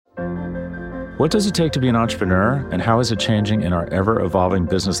What does it take to be an entrepreneur, and how is it changing in our ever-evolving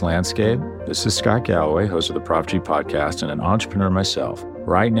business landscape? This is Scott Galloway, host of the Prop G podcast and an entrepreneur myself.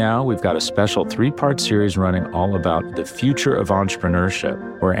 Right now, we've got a special 3-part series running all about the future of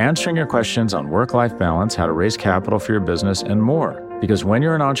entrepreneurship. We're answering your questions on work-life balance, how to raise capital for your business, and more. Because when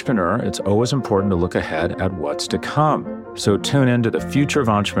you're an entrepreneur, it's always important to look ahead at what's to come. So tune in to the Future of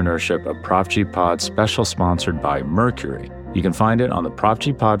Entrepreneurship, a Prop G Pod special sponsored by Mercury. You can find it on the Prop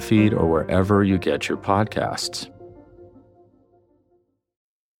G Pod feed or wherever you get your podcasts.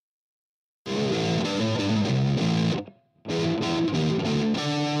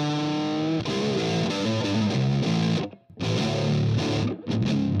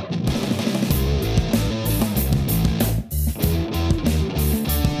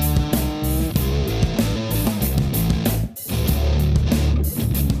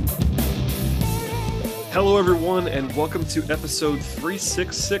 Hello, everyone, and welcome to episode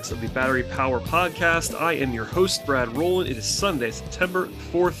 366 of the Battery Power Podcast. I am your host, Brad Rowland. It is Sunday, September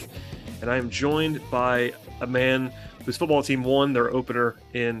 4th, and I am joined by a man whose football team won their opener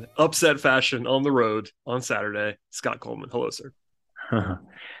in upset fashion on the road on Saturday, Scott Coleman. Hello, sir.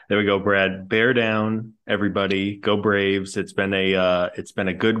 There we go, Brad. Bear down, everybody. Go Braves. It's been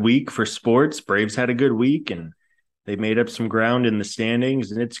a good week for sports. Braves had a good week, and they made up some ground in the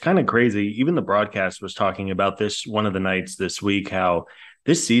standings, and it's kind of crazy. Even the broadcast was talking about this one of the nights this week, how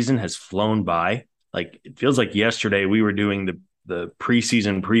this season has flown by. Like, it feels like yesterday we were doing the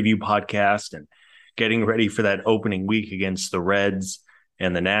preseason preview podcast and getting ready for that opening week against the Reds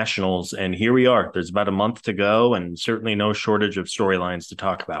and the Nationals. And here we are. There's about a month to go, and certainly no shortage of storylines to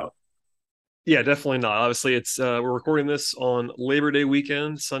talk about. Yeah, definitely not. Obviously, it's we're recording this on Labor Day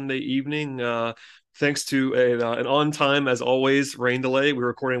weekend, Sunday evening. Thanks to an on-time, as always, rain delay. We were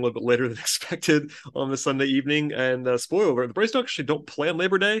recording a little bit later than expected on the Sunday evening. And spoiler alert, the Braves actually don't play on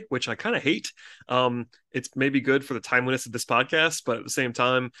Labor Day, which I kind of hate. It's maybe good for the timeliness of this podcast, but at the same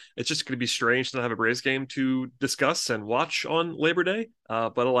time, it's just going to be strange to not have a Braves game to discuss and watch on Labor Day.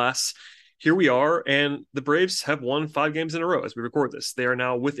 But alas, here we are, and the Braves have won 5 games in a row as we record this. They are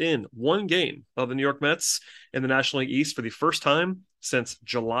now within 1 game of the New York Mets in the National League East for the first time since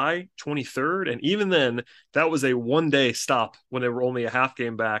July 23rd. And even then, that was a 1-day stop when they were only a half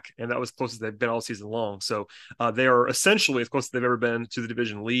game back, and that was close as they've been all season long. So they are essentially as close as they've ever been to the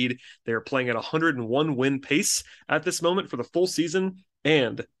division lead. They are playing at 101 win pace at this moment for the full season.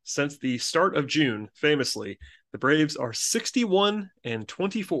 And since the start of June, famously, the Braves are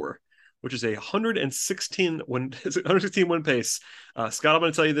 61-24. Which is a 116 win pace. Scott, I'm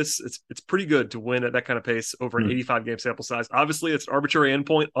going to tell you this: it's pretty good to win at that kind of pace over an 85 game sample size. Obviously, it's an arbitrary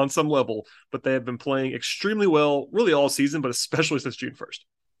endpoint on some level, but they have been playing extremely well, really all season, but especially since June 1st.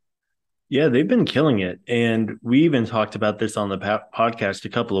 Yeah, they've been killing it, and we even talked about this on the podcast a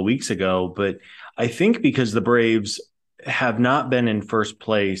couple of weeks ago. But I think because the Braves have not been in first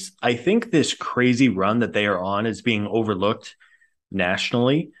place, I think this crazy run that they are on is being overlooked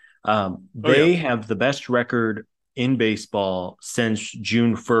nationally. They have the best record in baseball since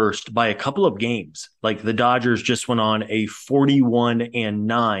June 1st by a couple of games. Like, the Dodgers just went on a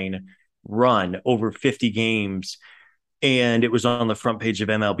 41-9 run over 50 games. And it was on the front page of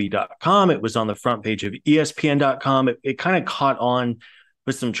MLB.com. It was on the front page of ESPN.com. It kind of caught on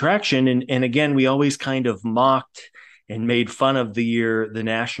with some traction. And again, we always kind of mocked and made fun of the year the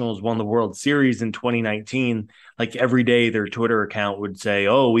Nationals won the World Series in 2019. Like, every day their Twitter account would say,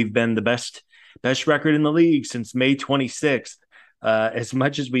 "Oh, we've been the best record in the league since May 26th." As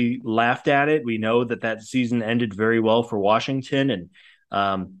much as we laughed at it, we know that season ended very well for Washington. And,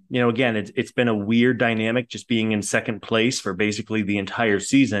 again, it's been a weird dynamic just being in second place for basically the entire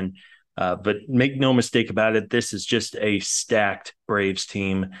season. But make no mistake about it, this is just a stacked Braves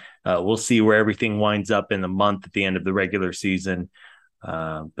team. We'll see where everything winds up in the month at the end of the regular season.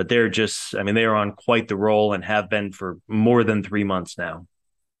 But they are on quite the roll and have been for more than 3 months now.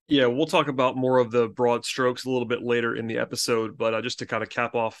 Yeah, we'll talk about more of the broad strokes a little bit later in the episode, but just to kind of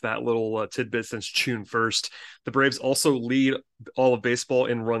cap off that little tidbit since June 1st, the Braves also lead all of baseball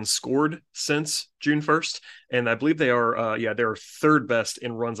in runs scored since June 1st, and I believe they're third best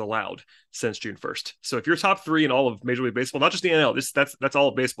in runs allowed since June 1st. So if you're top 3 in all of Major League Baseball, not just the NL, that's all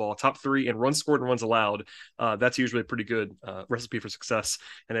of baseball, top 3 in runs scored and runs allowed, that's usually a pretty good recipe for success,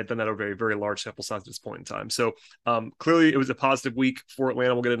 and they've done that over a very large sample size at this point in time. So clearly it was a positive week for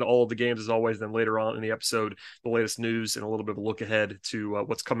Atlanta. We'll get into all of the games as always, then later on in the episode, the latest news and a little bit of a look ahead to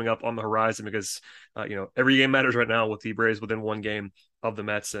what's coming up on the horizon, because every game matters right now with the Braves within 1 game of the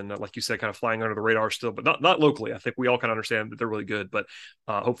Mets, and like you said, kind of flying under the radar still, but not locally. I think we all kind of understand that they're really good, but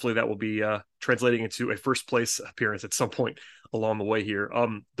hopefully that will be translating into a first place appearance at some point along the way here.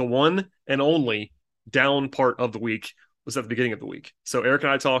 The one and only down part of the week was at the beginning of the week. So Eric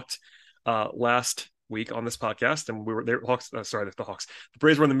and I talked last week on this podcast, and we were there. The Hawks. The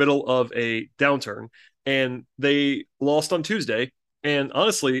Braves were in the middle of a downturn, and they lost on Tuesday. And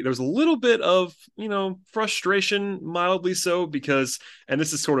honestly, there was a little bit of, frustration, mildly so, because, and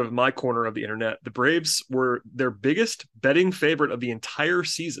this is sort of my corner of the internet, the Braves were their biggest betting favorite of the entire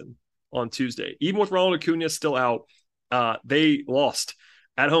season on Tuesday. Even with Ronald Acuna still out, they lost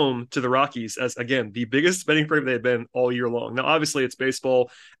at home to the Rockies as, again, the biggest betting favorite they had been all year long. Now, obviously, it's baseball.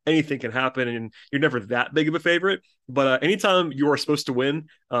 Anything can happen, and you're never that big of a favorite. But anytime you are supposed to win,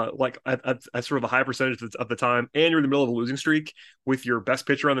 like at sort of a high percentage of the time, and you're in the middle of a losing streak with your best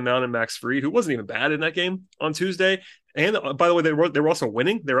pitcher on the mound, and Max Fried, who wasn't even bad in that game on Tuesday. And by the way, they were also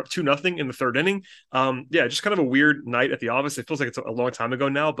winning. They were up 2-0 in the third inning. Just kind of a weird night at the office. It feels like it's a long time ago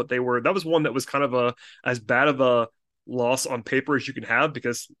now, but that was one that was kind of as bad of a loss on paper as you can have,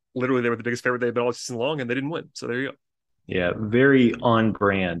 because literally they were the biggest favorite they've been all season long, and they didn't win. So there you go. Yeah, very on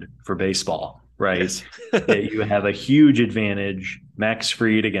brand for baseball, right? Yes. You have a huge advantage. Max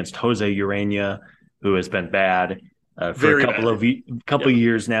Fried against Jose Urena, who has been bad for a couple of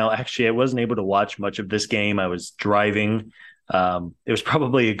years now. Actually, I wasn't able to watch much of this game. I was driving. It was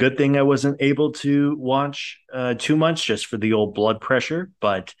probably a good thing I wasn't able to watch too much, just for the old blood pressure.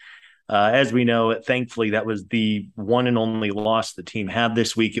 But as we know, thankfully, that was the one and only loss the team had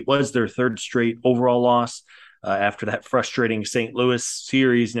this week. It was their third straight overall loss after that frustrating St. Louis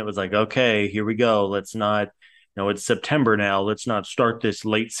series. And it was like, okay, here we go. Let's not, it's September now. Let's not start this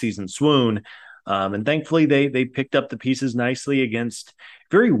late season swoon. And thankfully, they picked up the pieces nicely against,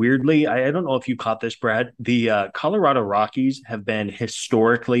 very weirdly, I don't know if you caught this, Brad, the Colorado Rockies have been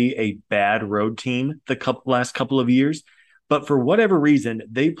historically a bad road team the last couple of years. But for whatever reason,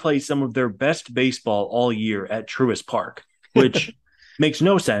 they play some of their best baseball all year at Truist Park, which makes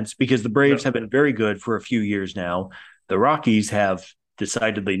no sense because the Braves have been very good for a few years now. The Rockies have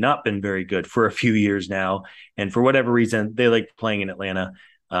decidedly not been very good for a few years now. And for whatever reason, they like playing in Atlanta.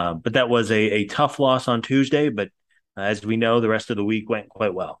 But that was a tough loss on Tuesday. But as we know, the rest of the week went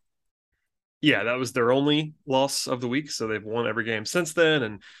quite well. Yeah, that was their only loss of the week. So they've won every game since then.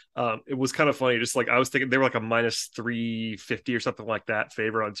 And it was kind of funny. Just like I was thinking, they were like a minus 350 or something like that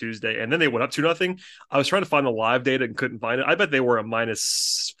favor on Tuesday. And then they went up 2-0. I was trying to find the live data and couldn't find it. I bet they were a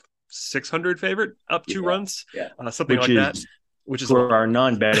minus 600 favorite, up 2 runs, something like that. Which is for our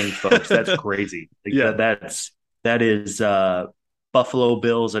non-betting folks, that's crazy. That is Buffalo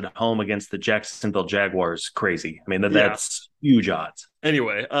Bills at home against the Jacksonville Jaguars. Crazy. I mean, that's huge odds.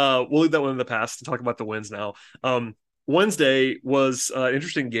 Anyway, we'll leave that one in the past and talk about the wins now. Wednesday was an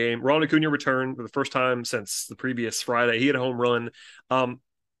interesting game. Ronald Acuna returned for the first time since the previous Friday. He had a home run.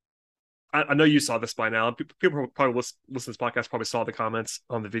 I know you saw this by now. People probably listen to this podcast probably saw the comments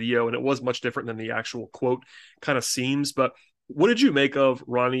on the video, and it was much different than the actual quote kind of seems. But what did you make of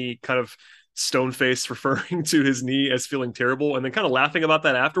Ronnie kind of stone-faced referring to his knee as feeling terrible and then kind of laughing about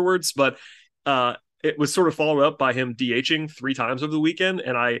that afterwards? But it was sort of followed up by him DHing 3 times over the weekend.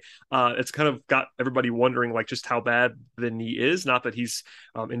 And it's kind of got everybody wondering like just how bad the knee is. Not that he's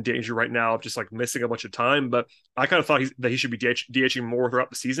in danger right now of just like missing a bunch of time, but I kind of thought that he should be DHing more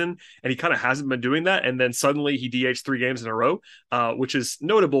throughout the season. And he kind of hasn't been doing that. And then suddenly he DH'd 3 games in a row, which is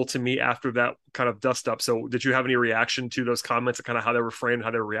notable to me after that kind of dust up. So did you have any reaction to those comments and kind of how they were framed,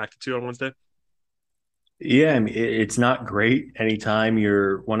 how they were reacted to on Wednesday? Yeah, I mean, it's not great anytime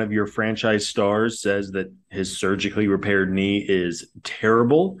one of your franchise stars says that his surgically repaired knee is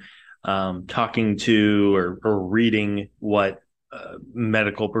terrible. Talking to or reading what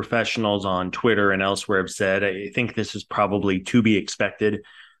medical professionals on Twitter and elsewhere have said, I think this is probably to be expected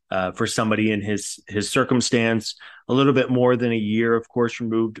for somebody in his circumstance. A little bit more than a year, of course,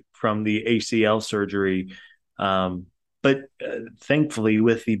 removed from the ACL surgery. But thankfully,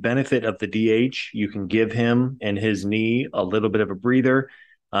 with the benefit of the DH, you can give him and his knee a little bit of a breather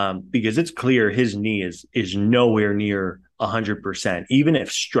because it's clear his knee is nowhere near 100%, even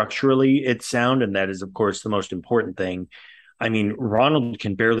if structurally it's sound. And that is, of course, the most important thing. I mean, Ronald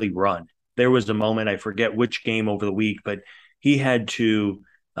can barely run. There was a moment, I forget which game over the week, but he had to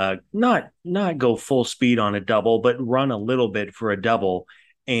not go full speed on a double, but run a little bit for a double.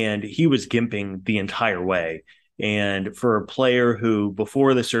 And he was gimping the entire way. And for a player who,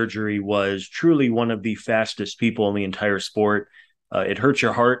 before the surgery, was truly one of the fastest people in the entire sport, it hurts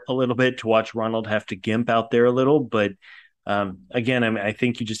your heart a little bit to watch Ronald have to gimp out there a little. But again, I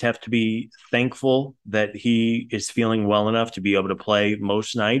think you just have to be thankful that he is feeling well enough to be able to play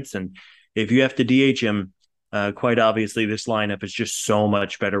most nights. And if you have to DH him, Quite obviously, this lineup is just so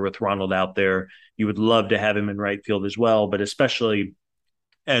much better with Ronald out there. You would love to have him in right field as well, but especially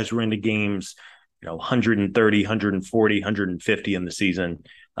as we're into games, 130, 140, 150 in the season.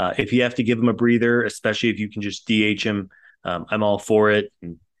 If you have to give him a breather, especially if you can just DH him, I'm all for it.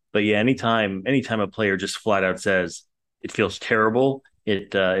 But yeah, anytime a player just flat out says it feels terrible,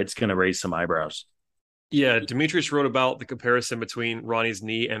 it's going to raise some eyebrows. Yeah, Demetrius wrote about the comparison between Ronnie's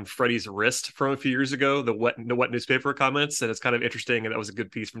knee and Freddie's wrist from a few years ago, the wet newspaper comments, and it's kind of interesting. And that was a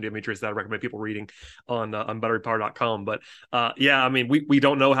good piece from Demetrius that I recommend people reading on BatteryPower.com. But yeah, I mean, we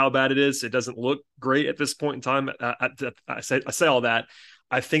don't know how bad it is. It doesn't look great at this point in time. I say all that.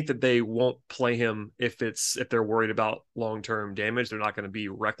 I think that they won't play him if they're worried about long-term damage. They're not going to be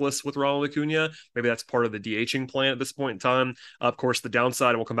reckless with Ronald Acuna. Maybe that's part of the DHing plan at this point in time. Of course, the downside,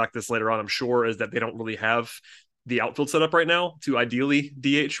 and we'll come back to this later on, I'm sure, is that they don't really have the outfield set up right now to ideally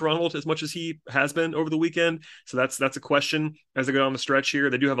DH Ronald as much as he has been over the weekend. So that's a question as they go down the stretch here.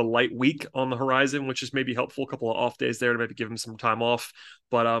 They do have a light week on the horizon, which is maybe helpful. A couple of off days there to maybe give him some time off.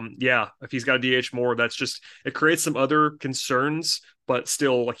 But yeah, if he's got to DH more, it creates some other concerns. But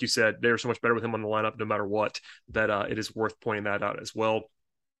still, like you said, they're so much better with him on the lineup no matter what, that it is worth pointing that out as well.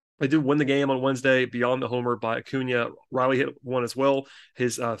 They did win the game on Wednesday beyond the homer by Acuna. Riley hit one as well,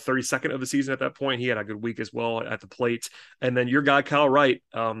 his 32nd of the season at that point. He had a good week as well at the plate. And then your guy, Kyle Wright,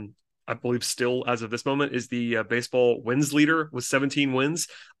 I believe still as of this moment is the baseball wins leader with 17 wins.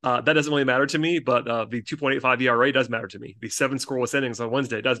 That doesn't really matter to me, but the 2.85 ERA does matter to me. The 7 scoreless innings on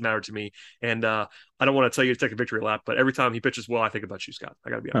Wednesday does matter to me. And I don't want to tell you to take a victory lap, but every time he pitches well, I think about you, Scott. I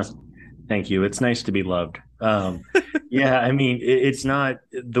got to be honest. Thank you. It's nice to be loved. Yeah, I mean, it's not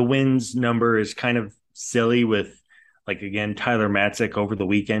the wins number is kind of silly with, like, again, Tyler Matzek over the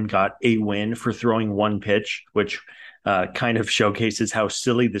weekend got a win for throwing one pitch, which kind of showcases how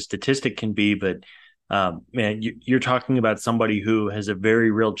silly the statistic can be. But man, you're talking about somebody who has a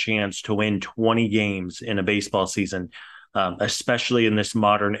very real chance to win 20 games in a baseball season, especially in this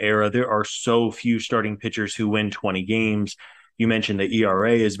modern era. There are so few starting pitchers who win 20 games. You mentioned the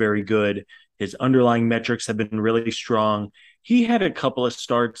ERA is very good. His underlying metrics have been really strong. He had a couple of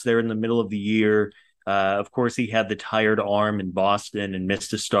starts there in the middle of the year. Of course, he had the tired arm in Boston and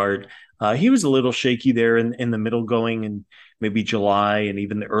missed a start. He was a little shaky there in the middle going in maybe July and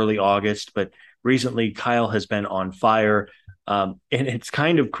even the early August. But recently, Kyle has been on fire. And it's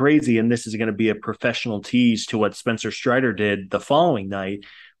kind of crazy. And this is going to be a professional tease to what Spencer Strider did the following night.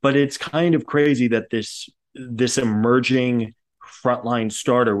 But it's kind of crazy that this emerging frontline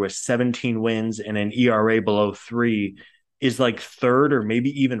starter with 17 wins and an ERA below 3 is like third or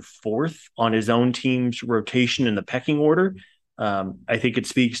maybe even fourth on his own team's rotation in the pecking order. I think it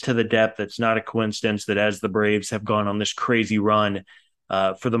speaks to the depth. It's not a coincidence that as the Braves have gone on this crazy run,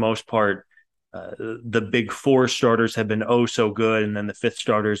 for the most part, the big 4 starters have been so good, and then the 5th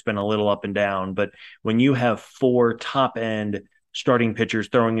starter has been a little up and down. But when you have 4 top-end starting pitchers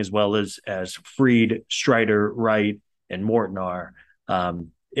throwing as well as Fried, Strider, Wright, and Mortnar,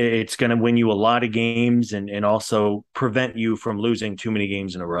 it's going to win you a lot of games and also prevent you from losing too many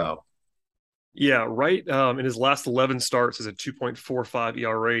games in a row. Yeah, right. In his last 11 starts is a 2.45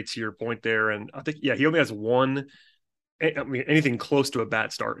 ERA to your point there. And I think, yeah, he only has one, anything close to a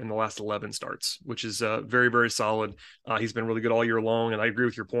bad start in the last 11 starts, which is very, very solid. He's been really good all year long. And I agree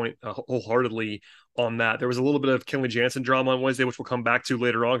with your point wholeheartedly on that. There was a little bit of Kenley Jansen drama on Wednesday, which we'll come back to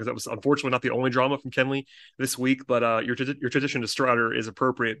later on, because that was unfortunately not the only drama from Kenley this week. But your transition to Strider is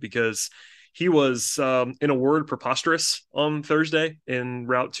appropriate because he was, in a word, preposterous on Thursday en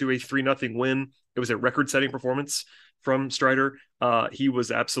route to a 3-0 win. It was a record-setting performance from Strider. He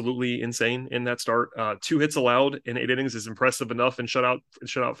was absolutely insane in that start. 2 hits allowed in 8 innings is impressive enough in shutout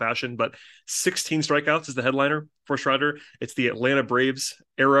fashion, but 16 strikeouts is the headliner for Strider. It's the Atlanta Braves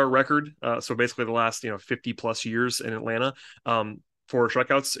era record. So basically the last 50 plus years in Atlanta. For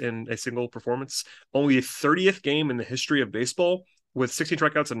strikeouts in a single performance. Only a 30th game in the history of baseball with 16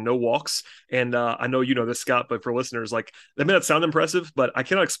 strikeouts and no walks. And I know you know this, Scott, but for listeners, like, that may not sound impressive, but I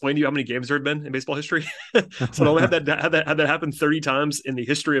cannot explain to you how many games there had been in baseball history. So to only have that happen 30 times in the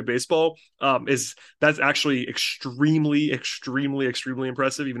history of baseball that's actually extremely, extremely, extremely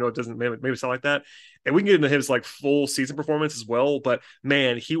impressive, even though it doesn't maybe sound like that. And we can get into his like full season performance as well, but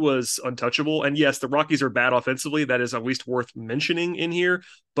man, he was untouchable. And yes, the Rockies are bad offensively. That is at least worth mentioning in here.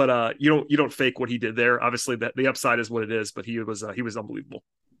 But you don't fake what he did there. Obviously, that the upside is what it is. But he was unbelievable.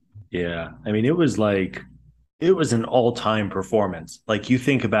 Yeah, I mean, it was an all-time performance. Like, you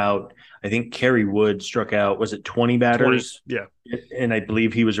think about, I think Kerry Wood struck out, was it 20 batters? 20, yeah, and I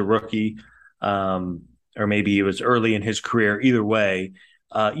believe he was a rookie, or maybe it was early in his career. Either way,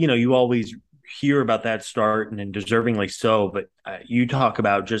 you always hear about that start, and then deservingly so. But you talk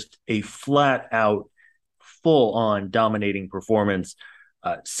about just a flat out, full on dominating performance.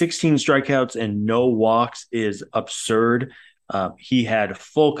 16 strikeouts and no walks is absurd. He had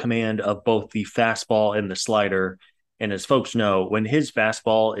full command of both the fastball and the slider. And as folks know, when his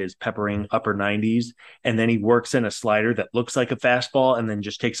fastball is peppering upper 90s, and then he works in a slider that looks like a fastball and then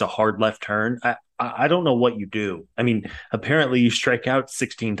just takes a hard left turn, I don't know what you do. I mean, apparently you strike out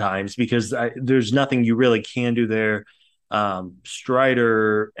 16 times because there's nothing you really can do there.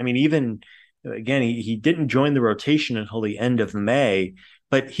 Strider, I mean, even again, he didn't join the rotation until the end of May,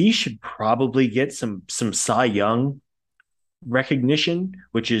 but he should probably get some Cy Young recognition,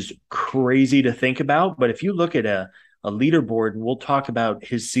 which is crazy to think about. But if you look at a leaderboard, and we'll talk about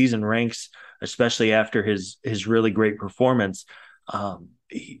his season ranks, especially after his really great performance,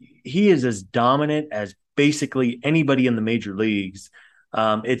 he is as dominant as basically anybody in the major leagues.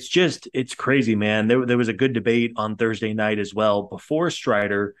 It's crazy, man. There was a good debate on Thursday night as well before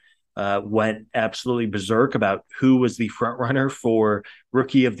Strider went absolutely berserk about who was the front runner for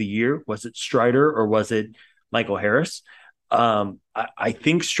Rookie of the Year. Was it Strider or was it Michael Harris? I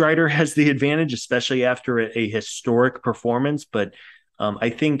think Strider has the advantage, especially after a historic performance. But I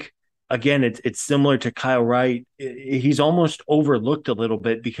think, again, it's similar to Kyle Wright. He's almost overlooked a little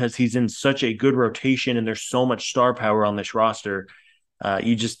bit because he's in such a good rotation and there's so much star power on this roster.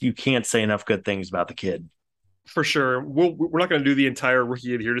 You can't say enough good things about the kid. For sure. We're not going to do the entire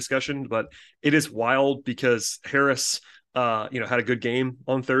Rookie of the Year discussion, but it is wild because Harris, had a good game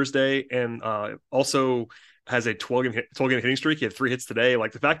on Thursday and also has a 12 game hitting streak. He had 3 hits today.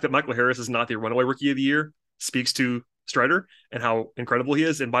 Like the fact that Michael Harris is not the runaway Rookie of the Year speaks to Strider and how incredible he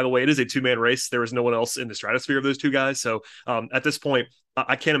is. And by the way, it is a 2-man race. There is no one else in the stratosphere of those two guys. So at this point,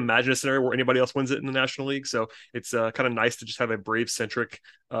 I can't imagine a scenario where anybody else wins it in the National League. So it's kind of nice to just have a Brave-centric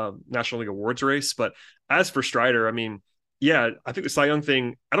National League awards race. But as for Strider, I mean, yeah, I think the Cy Young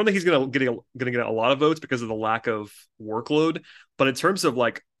thing, I don't think he's going to get a lot of votes because of the lack of workload. But in terms of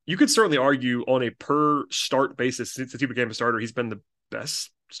like, you could certainly argue on a per start basis, since he became a starter, he's been the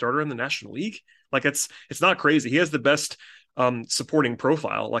best starter in the National League. Like it's not crazy. He has the best supporting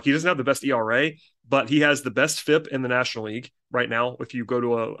profile. Like he doesn't have the best ERA, but he has the best FIP in the National League right now. If you go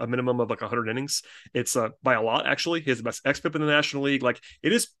to a minimum of like 100 innings, it's by a lot, actually. He has the best XFIP in the National League. Like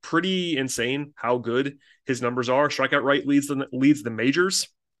it is pretty insane how good his numbers are. Strikeout rate leads the majors,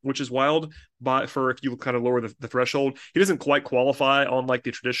 which is wild. But for if you kind of lower the threshold, he doesn't quite qualify on like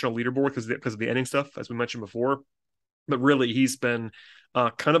the traditional leaderboard because of the inning stuff, as we mentioned before. But really, he's been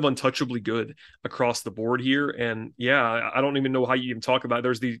kind of untouchably good across the board here. And yeah, I don't even know how you even talk about it.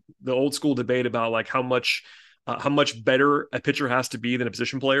 There's the old school debate about like how much better a pitcher has to be than a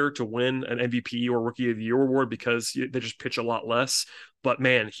position player to win an MVP or Rookie of the Year award because they just pitch a lot less. But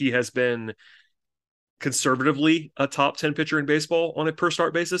man, he has been conservatively a top 10 pitcher in baseball on a per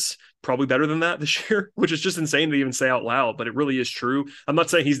start basis, probably better than that this year, which is just insane to even say out loud, but it really is true. I'm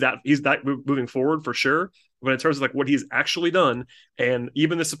not saying he's that moving forward for sure, but in terms of like what he's actually done, and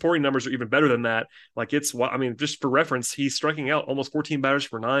even the supporting numbers are even better than that. Like just for reference, he's striking out almost 14 batters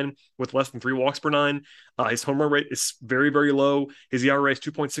per 9 with less than 3 walks per 9. His home run rate is very, very low. His ERA is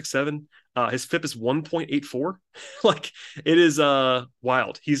 2.67. His FIP is 1.84. Like it is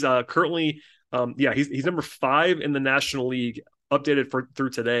wild. He's currently he's number 5 in the National League, updated through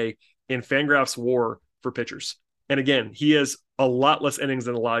today in Fangraphs WAR for pitchers. And again, he has a lot less innings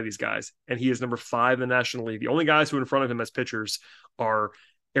than a lot of these guys, and he is number 5 in the National League. The only guys who are in front of him as pitchers are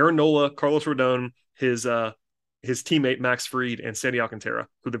Aaron Nola, Carlos Rodon, his teammate Max Fried, and Sandy Alcantara,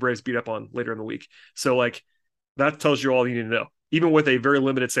 who the Braves beat up on later in the week. So like that tells you all you need to know. Even with a very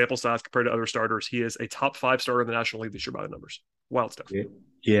limited sample size compared to other starters, he is a top 5 starter in the National League this year by the numbers. Wild stuff.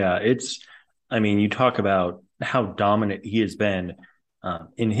 Yeah, you talk about how dominant he has been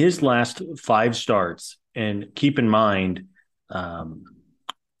in his last 5 starts. And keep in mind,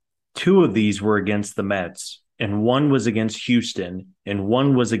 2 of these were against the Mets, and 1 was against Houston, and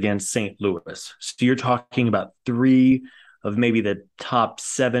 1 was against St. Louis. So you're talking about 3 of maybe the top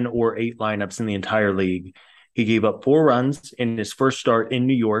 7 or 8 lineups in the entire league. He gave up 4 runs in his first start in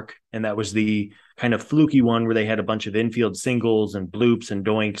New York, and that was the kind of fluky one where they had a bunch of infield singles and bloops and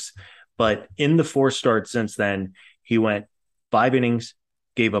doinks. But in the 4 starts since then, he went 5 innings,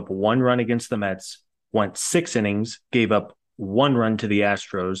 gave up 1 run against the Mets, went 6 innings, gave up 1 run to the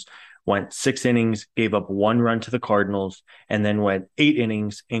Astros, went 6 innings, gave up 1 run to the Cardinals, and then went 8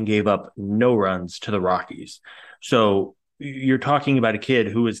 innings and gave up no runs to the Rockies. So you're talking about a kid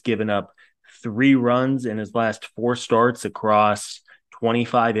who has given up 3 runs in his last 4 starts across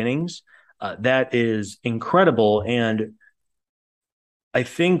 25 innings. That is incredible. And I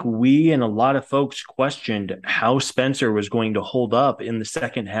think we and a lot of folks questioned how Spencer was going to hold up in the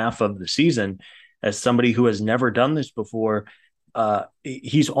second half of the season. As somebody who has never done this before,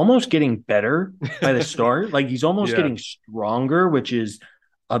 he's almost getting better by the start. Like he's almost getting stronger, which is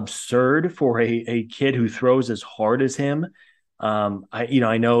absurd for a kid who throws as hard as him.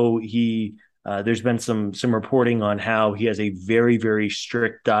 I know he. There's been some reporting on how he has a very, very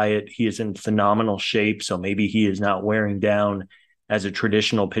strict diet. He is in phenomenal shape, so maybe he is not wearing down as a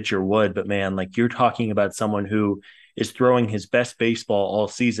traditional pitcher would. But man, like you're talking about someone who is throwing his best baseball all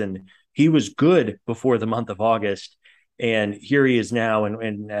season. He was good before the month of August, and here he is now.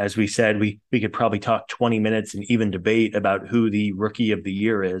 And as we said, we could probably talk 20 minutes and even debate about who the rookie of the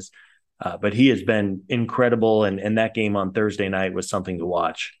year is. But he has been incredible, and that game on Thursday night was something to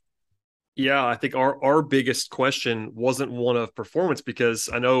watch. Yeah, I think our biggest question wasn't one of performance, because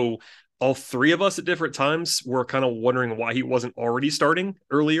I know all three of us at different times were kind of wondering why he wasn't already starting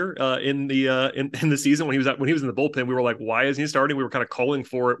earlier in the season when he was in the bullpen. We were like, why isn't he starting? We were kind of calling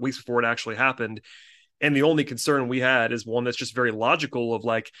for it weeks before it actually happened. And the only concern we had is one that's just very logical of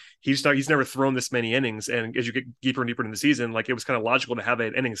like, he's never thrown this many innings. And as you get deeper and deeper into the season, like it was kind of logical to have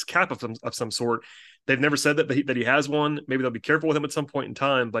an innings cap of some sort. They've never said that he has one. Maybe they'll be careful with him at some point in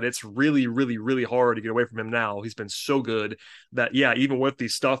time, but it's really, really, really hard to get away from him now. He's been so good that, yeah, even with the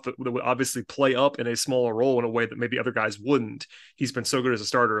stuff that would obviously play up in a smaller role in a way that maybe other guys wouldn't, he's been so good as a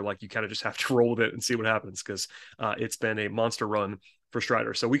starter. Like you kind of just have to roll with it and see what happens, because it's been a monster run for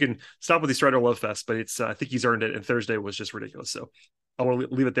Strider. So we can stop with the Strider love fest, but it's I think he's earned it, and Thursday was just ridiculous. So I want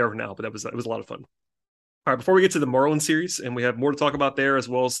to leave it there for now, but it was a lot of fun. All right, before we get to the Marlins series, and we have more to talk about there, as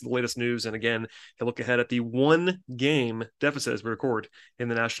well as the latest news, and again, a look ahead at the 1-game deficit as we record in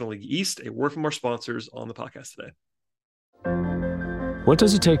the National League East, a word from our sponsors on the podcast today. What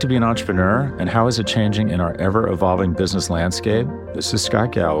does it take to be an entrepreneur, and how is it changing in our ever-evolving business landscape? This is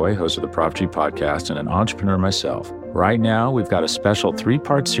Scott Galloway, host of the Prop G podcast and an entrepreneur myself. Right now, we've got a special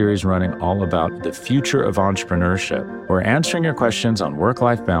 3-part series running all about the future of entrepreneurship. We're answering your questions on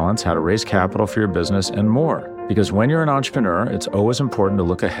work-life balance, how to raise capital for your business, and more. Because when you're an entrepreneur, it's always important to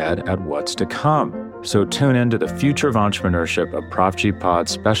look ahead at what's to come. So tune in to the Future of Entrepreneurship, a Prop G Pod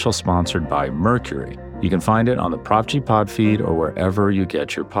special sponsored by Mercury. You can find it on the Prop G Pod feed or wherever you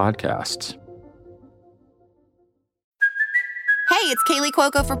get your podcasts. Hey, it's Kaylee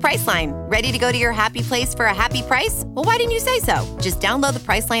Cuoco for Priceline. Ready to go to your happy place for a happy price? Well, why didn't you say so? Just download the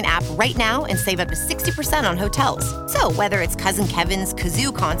Priceline app right now and save up to 60% on hotels. So whether it's Cousin Kevin's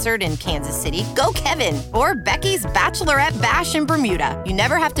Kazoo Concert in Kansas City, go Kevin, or Becky's Bachelorette Bash in Bermuda, you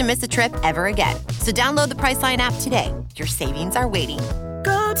never have to miss a trip ever again. So download the Priceline app today. Your savings are waiting.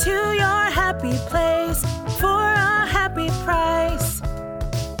 Go to your happy place for a happy price.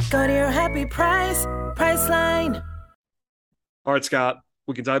 Go to your happy price, Priceline. All right, Scott,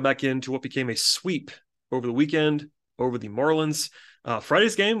 we can dive back into what became a sweep over the weekend over the Marlins.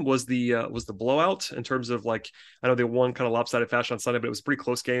 Friday's game was the blowout in terms of, like, I know they won kind of lopsided fashion on Sunday, but it was a pretty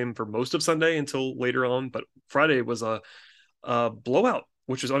close game for most of Sunday until later on. But Friday was a blowout,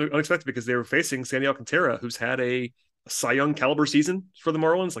 which was unexpected because they were facing Sandy Alcantara, who's had a Cy Young caliber season for the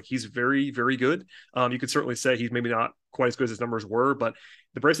Marlins. Like, he's very, very good. You could certainly say he's maybe not quite as good as his numbers were, but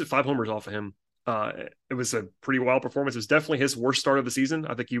the Braves hit 5 homers off of him. It was a pretty wild performance. It was definitely his worst start of the season.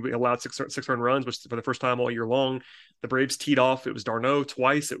 I think he allowed six run runs, which for the first time all year long. The Braves teed off. It was d'Arnaud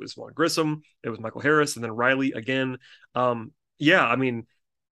twice. It was Juan Grissom. It was Michael Harris, and then Riley again. Yeah, I mean,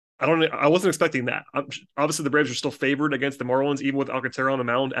 I wasn't expecting that. Obviously, the Braves are still favored against the Marlins, even with Alcantara on the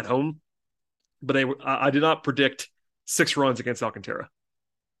mound at home. But I did not predict 6 runs against Alcantara.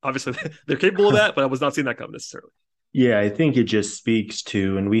 Obviously, they're capable of that, but I was not seeing that coming necessarily. Yeah, I think it just speaks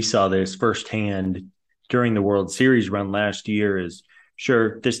to, and we saw this firsthand during the World Series run last year, is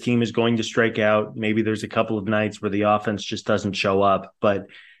sure, this team is going to strike out. Maybe there's a couple of nights where the offense just doesn't show up, but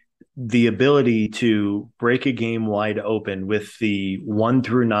the ability to break a game wide open with the 1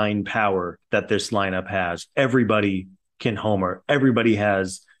 through 9 power that this lineup has, everybody can homer. Everybody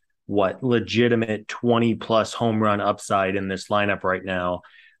has legitimate 20 plus home run upside in this lineup right now.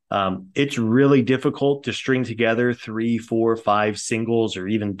 It's really difficult to string together 3, 4, 5 singles or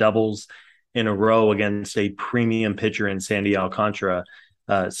even doubles in a row against a premium pitcher in Sandy Alcantara.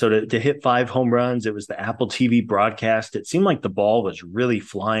 So to hit 5 home runs, it was the Apple TV broadcast. It seemed like the ball was really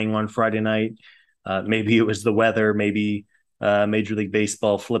flying on Friday night. Maybe it was the weather. Maybe Major League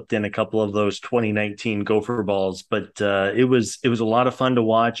Baseball flipped in a couple of those 2019 Gopher balls. But it was a lot of fun to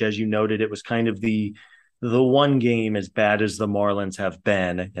watch. As you noted, it was kind of the one game, as bad as the Marlins have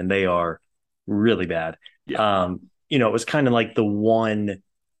been, and they are really bad. Yeah. It was kind of like the one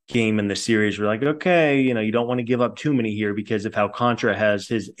game in the series. We're like, okay, you don't want to give up too many here because of how Contra has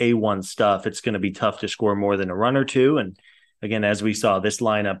his A1 stuff. It's going to be tough to score more than a run or two. And again, as we saw, this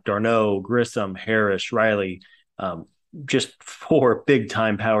lineup, d'Arnaud, Grissom, Harris, Riley, just 4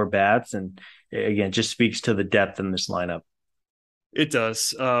 big-time power bats. And again, just speaks to the depth in this lineup. It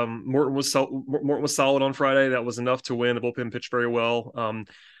does. Morton was solid on Friday. That was enough to win. The bullpen pitched very well.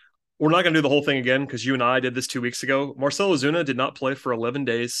 We're not going to do the whole thing again because you and I did this 2 weeks ago. Marcell Ozuna did not play for 11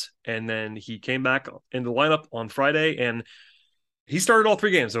 days, and then he came back in the lineup on Friday, and he started all 3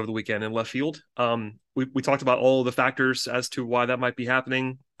 games over the weekend in left field. We talked about all of the factors as to why that might be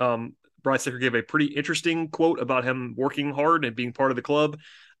happening. Bryce Sicker gave a pretty interesting quote about him working hard and being part of the club.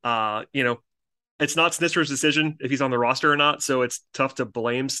 It's not Snitker's decision if he's on the roster or not, so it's tough to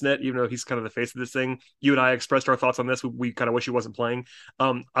blame Snit, even though he's kind of the face of this thing. You and I expressed our thoughts on this. We kind of wish he wasn't playing.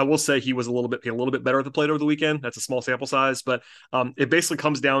 I will say he was a little bit better at the plate over the weekend. That's a small sample size, but it basically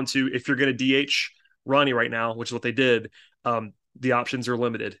comes down to if you're going to DH Ronnie right now, which is what they did, the options are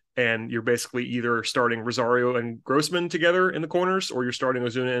limited, and you're basically either starting Rosario and Grossman together in the corners, or you're starting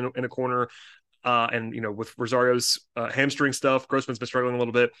Ozuna in a corner. And with Rosario's hamstring stuff, Grossman's been struggling a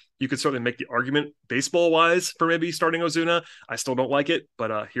little bit. You could certainly make the argument baseball wise for maybe starting Ozuna. I still don't like it,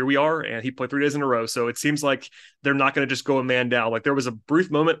 but here we are, and he played 3 days in a row. So it seems like they're not going to just go a man down. Like there was a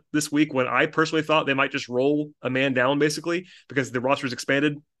brief moment this week when I personally thought they might just roll a man down basically because the roster's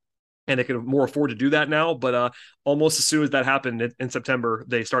expanded and they can more afford to do that now. But almost as soon as that happened in September,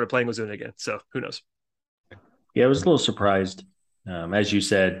 they started playing Ozuna again. So who knows? Yeah, I was a little surprised. As you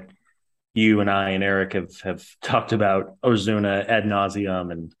said, you and I and Eric have talked about Ozuna ad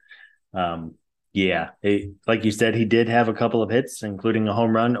nauseum, and like you said, he did have a couple of hits, including a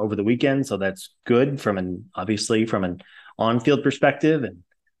home run over the weekend. So that's good from an on-field perspective. And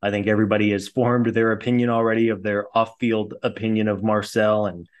I think everybody has formed their opinion already of their off-field opinion of Marcell.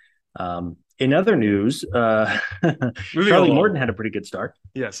 And in other news, Charlie Morton had a pretty good start.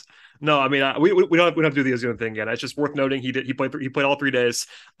 Yes. No, I mean, we don't have to do the Ozuna thing again. It's just worth noting he played all 3 days,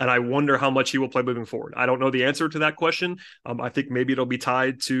 and I wonder how much he will play moving forward. I don't know the answer to that question. I think maybe it'll be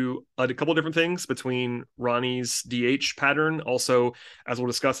tied to a couple different things between Ronnie's DH pattern. Also, as we'll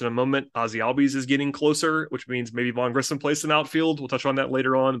discuss in a moment, Ozzy Albies is getting closer, which means maybe Vaughn Grissom plays some outfield. We'll touch on that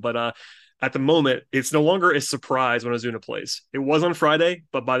later on, but at the moment, it's no longer a surprise when Ozuna plays. It was on Friday,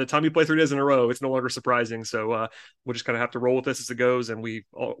 but by the time you play 3 days in a row, it's no longer surprising. So we'll just kind of have to roll with this as it goes, and we've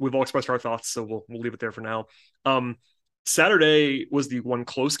all expressed our thoughts, so we'll leave it there for now. Saturday was the one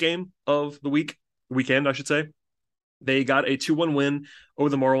close game of the weekend, I should say. They got a 2-1 win over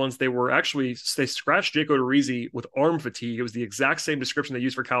the Marlins. They scratched Jake Odorizzi with arm fatigue. It was the exact same description they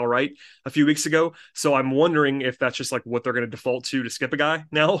used for Kyle Wright a few weeks ago. So I'm wondering if that's just like what they're going to default to skip a guy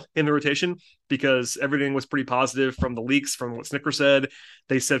now in the rotation, because everything was pretty positive from the leaks, from what Snitker said.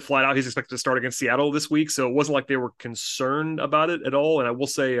 They said flat out he's expected to start against Seattle this week. So it wasn't like they were concerned about it at all. And I will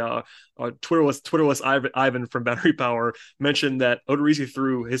say Twitterless Ivan from Battery Power mentioned that Odorizzi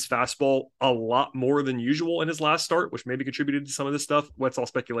threw his fastball a lot more than usual in his last start, which maybe contributed to some of this stuff. That's all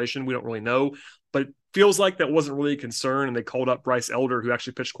speculation. We don't really know, but it feels like that wasn't really a concern. And they called up Bryce Elder, who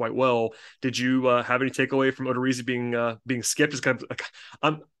actually pitched quite well. Did you have any takeaway from Odorizzi being skipped? It's kind of like,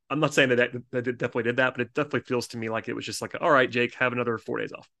 I'm not saying that definitely did that, but it definitely feels to me like it was just like, all right, Jake, have another 4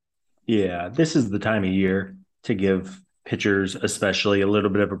 days off. Yeah, this is the time of year to give pitchers especially a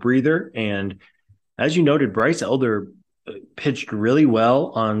little bit of a breather. And as you noted, Bryce Elder pitched really well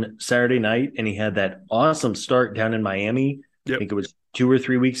on Saturday night, and he had that awesome start down in Miami. Yep. I think it was 2 or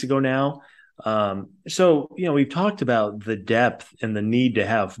 3 weeks ago now. So, we've talked about the depth and the need to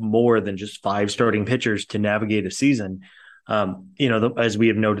have more than just 5 starting pitchers to navigate a season. As we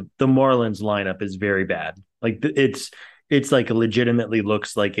have noted, the Marlins lineup is very bad. Like it's like legitimately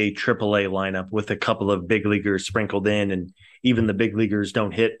looks like a AAA lineup with a couple of big leaguers sprinkled in, and even the big leaguers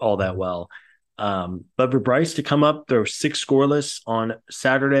don't hit all that well. But for Bryce to come up, there were 6 scoreless on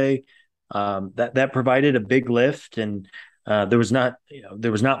Saturday. That provided a big lift, and there was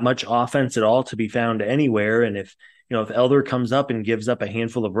not much offense at all to be found anywhere. And if Elder comes up and gives up a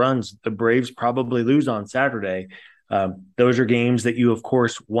handful of runs, the Braves probably lose on Saturday. Those are games that you, of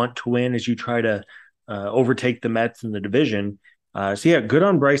course, want to win as you try to overtake the Mets in the division. Good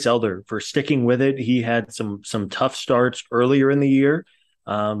on Bryce Elder for sticking with it. He had some tough starts earlier in the year.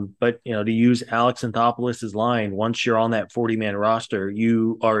 But to use Alex Anthopoulos' line, once you're on that 40-man roster,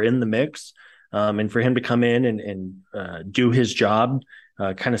 you are in the mix. And for him to come in and do his job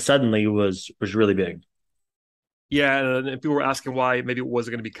kind of suddenly was really big. Yeah, and people were asking why maybe it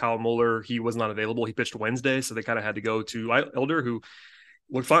wasn't going to be Kyle Muller. He was not available. He pitched Wednesday, so they kind of had to go to Elder, who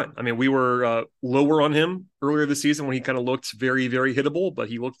looked fine. I mean, we were lower on him earlier this season when he kind of looked very, very hittable, but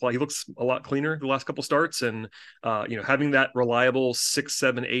he looks a lot cleaner the last couple starts. And having that reliable 6,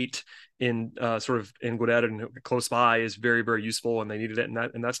 7, 8 in sort of in Gwinnett and close by is very, very useful. And they needed it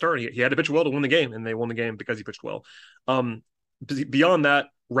in that start. He had to pitch well to win the game, and they won the game because he pitched well. Beyond that,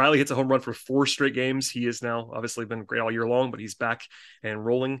 Riley hits a home run for 4 straight games. He has now obviously been great all year long, but he's back and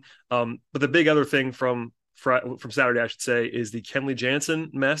rolling. But the big other thing from Saturday, I should say, is the Kenley Jansen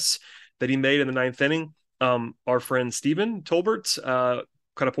mess that he made in the 9th inning. Our friend Steven Tolbert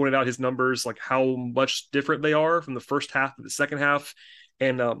kind of pointed out his numbers, like how much different they are from the first half to the second half.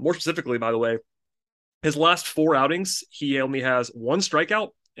 And more specifically, by the way, his last 4 outings, he only has 1 strikeout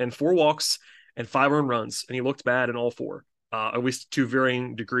and 4 walks and 5 earned runs. And he looked bad in all 4. At least to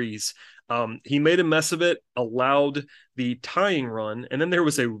varying degrees. He made a mess of it, allowed the tying run, and then there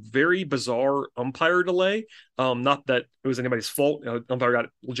was a very bizarre umpire delay. Not that it was anybody's fault. Umpire got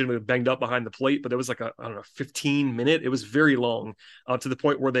legitimately banged up behind the plate, but there was like a 15-minute. It was very long, to the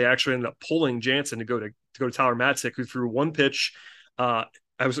point where they actually ended up pulling Jansen to go to Tyler Matzik, who threw 1 pitch. It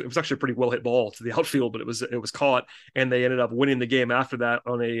was actually a pretty well hit ball to the outfield, but it was caught, and they ended up winning the game after that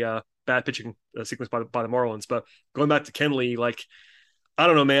on a bad pitching sequence by the Marlins. But going back to Kenley, like, I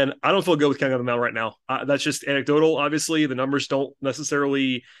don't know, man. I don't feel good with Kenley on the mound right now. That's just anecdotal. Obviously, the numbers don't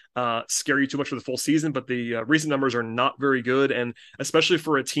necessarily scare you too much for the full season, but the recent numbers are not very good, and especially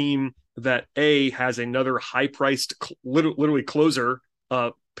for a team that has another high-priced, literally closer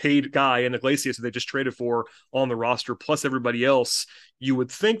paid guy in Iglesias who they just traded for on the roster, plus everybody else. You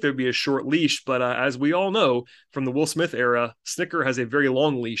would think there'd be a short leash, but as we all know from the Will Smith era, Snitker has a very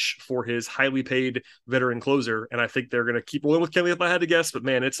long leash for his highly paid veteran closer, and I think they're going to keep rolling with Kenley if I had to guess, but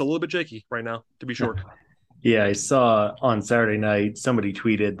man, it's a little bit shaky right now, to be sure. Yeah, I saw on Saturday night somebody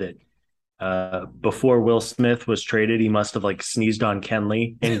tweeted that before Will Smith was traded, he must have like sneezed on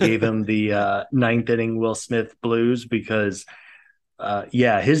Kenley and gave him the 9th inning Will Smith blues, because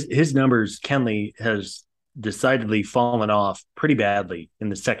his numbers, Kenley has decidedly fallen off pretty badly in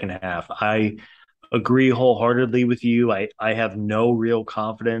the second half. I agree wholeheartedly with you. I have no real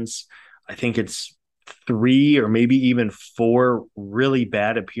confidence. I think it's 3 or maybe even 4 really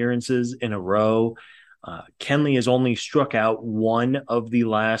bad appearances in a row. Kenley has only struck out 1 of the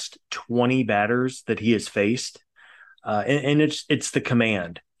last 20 batters that he has faced. And it's the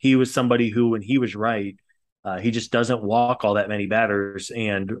command. He was somebody who, when he was right, he just doesn't walk all that many batters.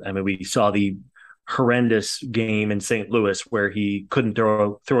 And I mean, we saw the horrendous game in St. Louis where he couldn't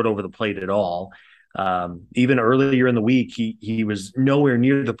throw it over the plate at all. Even earlier in the week, he was nowhere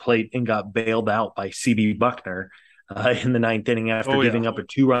near the plate and got bailed out by CB Buckner in the 9th inning after giving up a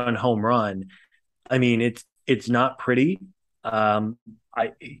 2-run home run. I mean, it's not pretty.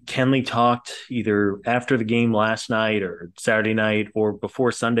 Kenley talked either after the game last night or Saturday night or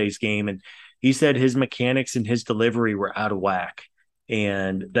before Sunday's game, and he said his mechanics and his delivery were out of whack.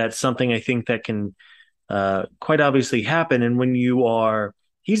 And that's something I think that can quite obviously happen. And when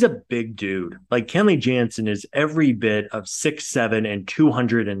he's a big dude. Like, Kenley Jansen is every bit of 6'7" and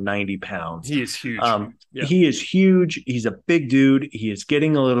 290 pounds. He is huge. He is huge. He's a big dude. He is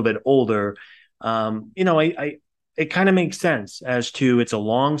getting a little bit older. It kind of makes sense as to it's a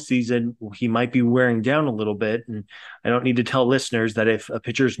long season. He might be wearing down a little bit. And I don't need to tell listeners that if a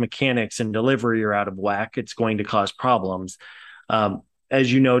pitcher's mechanics and delivery are out of whack, it's going to cause problems.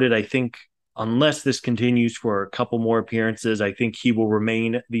 As you noted, I think unless this continues for a couple more appearances, I think he will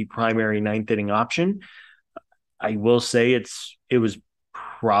remain the primary 9th inning option. I will say it was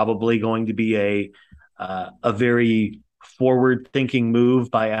probably going to be a very forward-thinking move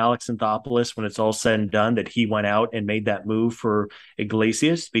by Alex Anthopoulos when it's all said and done, that he went out and made that move for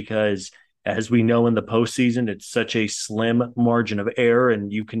Iglesias, because as we know in the postseason, it's such a slim margin of error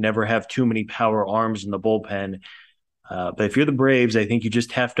and you can never have too many power arms in the bullpen. But if you're the Braves, I think you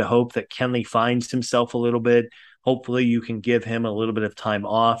just have to hope that Kenley finds himself a little bit. Hopefully you can give him a little bit of time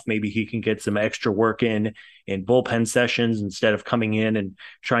off. Maybe he can get some extra work in bullpen sessions instead of coming in and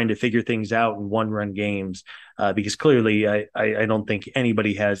trying to figure things out in 1-run games. Because clearly I don't think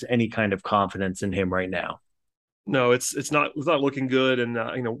anybody has any kind of confidence in him right now. No, it's not looking good, and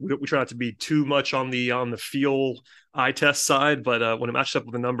we try not to be too much on the feel eye test side, but when it matches up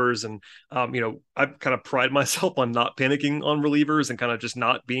with the numbers, and I kind of pride myself on not panicking on relievers and kind of just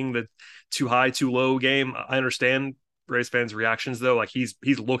not being the too high, too low game. I understand Braves fans' reactions though. Like he's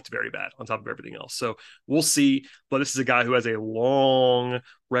looked very bad on top of everything else. So we'll see. But this is a guy who has a long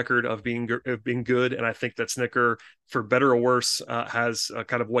record of being good, and I think that Snitker, for better or worse, has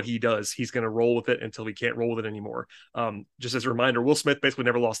kind of what he does. He's going to roll with it until he can't roll with it anymore. Just as a reminder, Will Smith basically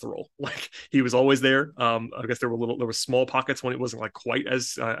never lost the role. Like he was always there. I guess there were small pockets when it wasn't like quite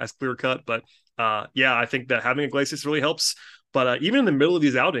as clear cut, but yeah, I think that having Iglesias really helps. But even in the middle of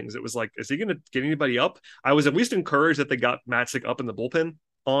these outings, it was like, is he going to get anybody up? I was at least encouraged that they got Matzik up in the bullpen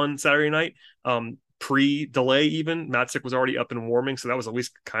on Saturday night. Pre-delay even, Matzik was already up and warming, so that was at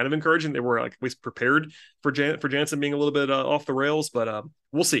least kind of encouraging. They were like at least prepared for Jansen being a little bit off the rails, but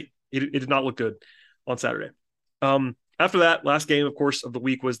we'll see. It did not look good on Saturday. After that, last game, of course, of the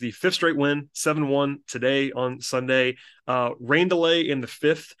week was the fifth straight win, 7-1 today on Sunday. Rain delay in the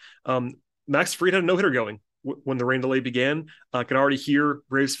fifth. Max Fried had a no-hitter going when the rain delay began. I could already hear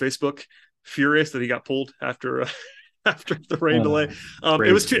Braves Facebook furious that he got pulled after the rain delay.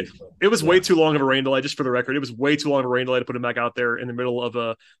 It was way too long of a rain delay, just for the record. It was way too long of a rain delay to put him back out there in the middle of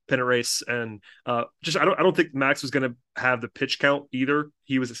a pennant race. And I don't think Max was going to have the pitch count either.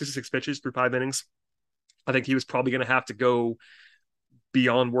 He was at 66 pitches through 5 innings. I think he was probably going to have to go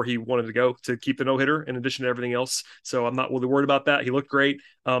beyond where he wanted to go to keep the no-hitter in addition to everything else. So I'm not really worried about that. He looked great.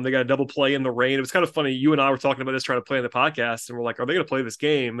 They got a double play in the rain. It was kind of funny. You and I were talking about this, trying to play in the podcast, and we're like, are they going to play this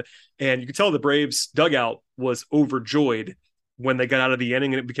game? And you could tell the Braves dugout was overjoyed when they got out of the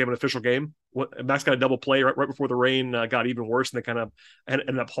inning and it became an official game. Max got a double play right before the rain got even worse, and they kind of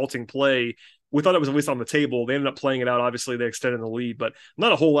ended up halting play. We thought it was at least on the table. They ended up playing it out. Obviously, they extended the lead, but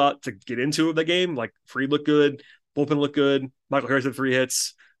not a whole lot to get into the game. Like Fried looked good. Bullpen looked good. Michael Harris had 3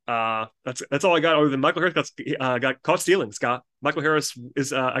 hits. That's all I got. Other than Michael Harris got caught stealing. Scott, Michael Harris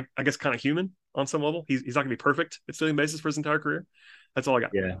is I guess kind of human on some level. He's not going to be perfect at stealing bases for his entire career. That's all I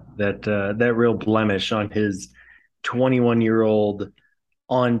got. Yeah, that real blemish on his 21-year-old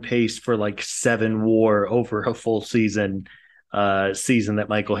on pace for like 7 WAR over a full season that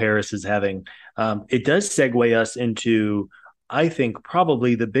Michael Harris is having. It does segue us into, I think,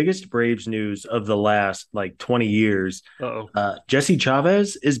 probably the biggest Braves news of the last like 20 years. Jesse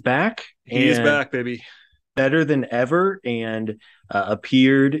Chavez is back. He is back, baby. Better than ever, and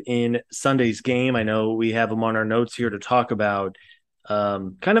appeared in Sunday's game. I know we have him on our notes here to talk about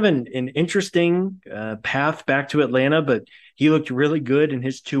kind of an interesting path back to Atlanta, but he looked really good in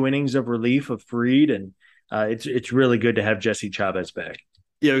his 2 innings of relief of Fried, and it's really good to have Jesse Chavez back.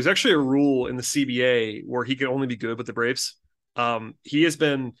 Yeah, there's actually a rule in the CBA where he can only be good with the Braves. He has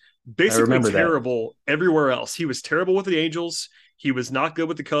been basically terrible everywhere else. He was terrible with the Angels. He was not good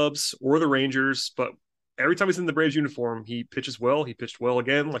with the Cubs or the Rangers, but every time he's in the Braves uniform, he pitches well. He pitched well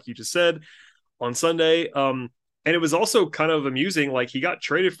again, like you just said, on Sunday. And it was also kind of amusing. Like he got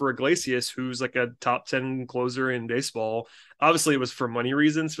traded for Iglesias, who's like a top 10 closer in baseball. Obviously, it was for money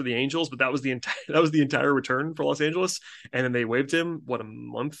reasons for the Angels, but that was the entire return for Los Angeles. And then they waived him. What, a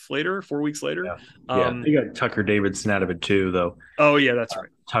month later, 4 weeks later? Yeah. They got Tucker Davidson out of it too, though. Oh yeah, that's right.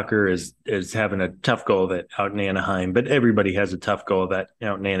 Tucker is having a tough go of it out in Anaheim, but everybody has a tough go of it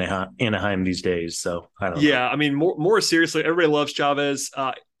out in Anaheim these days. So I don't know. Yeah, I mean, more seriously, everybody loves Chavez.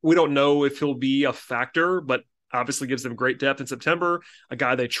 We don't know if he'll be a factor, but obviously gives them great depth in September, a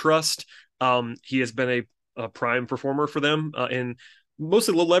guy they trust. He has been a prime performer for them in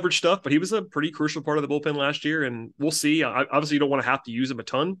mostly low leverage stuff, but he was a pretty crucial part of the bullpen last year, and we'll see. Obviously, you don't want to have to use him a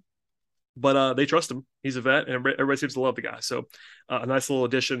ton, but they trust him. He's a vet, and everybody seems to love the guy. So a nice little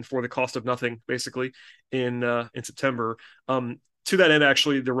addition for the cost of nothing, basically, in September. To that end,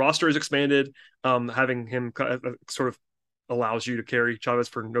 actually, the roster is expanded, having him sort of allows you to carry Chavez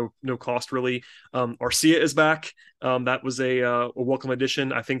for no cost, really. Arcia is back. That was a welcome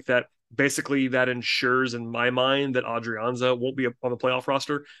addition. I think that basically that ensures, in my mind, that Adrianza won't be on the playoff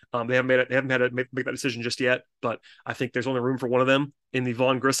roster. They haven't had to make that decision just yet, but I think there's only room for one of them in the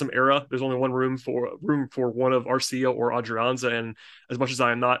Vaughn Grissom era. There's only one room for one of Arcia or Adrianza, and as much as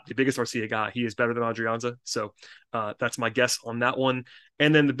I am not the biggest Arcia guy, he is better than Adrianza. So that's my guess on that one.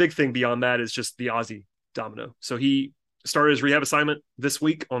 And then the big thing beyond that is just the Ozzie domino. So he started his rehab assignment this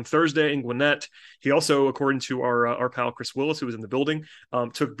week on Thursday in Gwinnett. He also, according to our pal Chris Willis, who was in the building,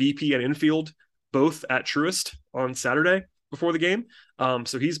 took BP and infield both at Truist on Saturday before the game.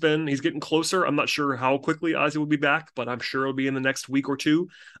 So he's getting closer. I'm not sure how quickly Ozzie will be back, but I'm sure it'll be in the next week or two.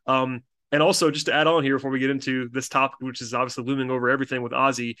 And also, just to add on here before we get into this topic, which is obviously looming over everything with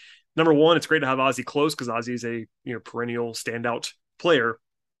Ozzie. Number one, it's great to have Ozzie close because Ozzie is a perennial standout player.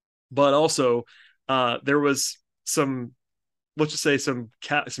 But also, there was some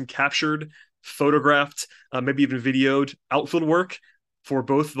captured, photographed, maybe even videoed outfield work for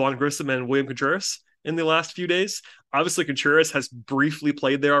both Vaughn Grissom and William Contreras. in the last few days. Obviously, Contreras has briefly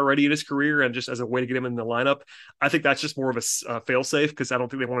played there already in his career, and just as a way to get him in the lineup, I think that's just more of a fail-safe because I don't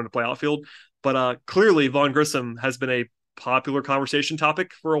think they want him to play outfield. But clearly, Vaughn Grissom has been a popular conversation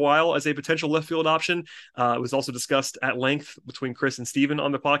topic for a while as a potential left field option. It was also discussed at length between Chris and Steven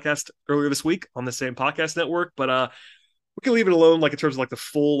on the podcast earlier this week on the same podcast network. But we can leave it alone, like in terms of like the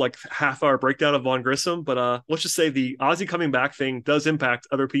full like half-hour breakdown of Vaughn Grissom. But let's just say the Ozzie coming back thing does impact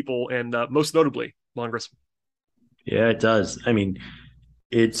other people, and most notably Vaughn Grissom. Yeah, it does. I mean,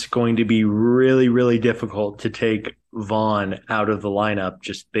 it's going to be really, really difficult to take Vaughn out of the lineup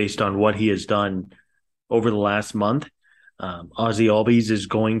just based on what he has done over the last month. Ozzie Albies is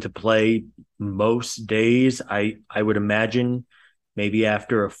going to play most days. I would imagine maybe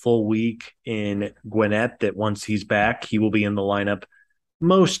after a full week in Gwinnett that once he's back, he will be in the lineup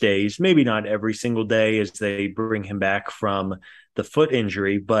most days, maybe not every single day as they bring him back from the foot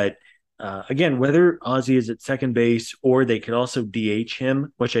injury. But again, whether Ozzie is at second base or they could also DH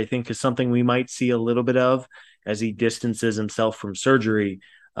him, which I think is something we might see a little bit of as he distances himself from surgery.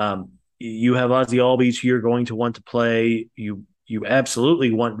 You have Ozzie Albies who you're going to want to play. You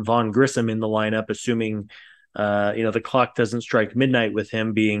absolutely want Vaughn Grissom in the lineup, assuming the clock doesn't strike midnight with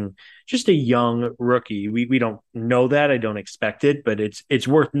him being just a young rookie. We don't know that. I don't expect it, but it's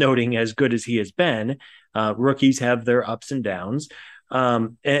worth noting as good as he has been. Rookies have their ups and downs.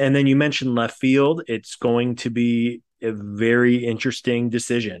 And then you mentioned left field. It's going to be a very interesting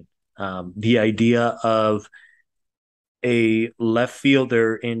decision. The idea of a left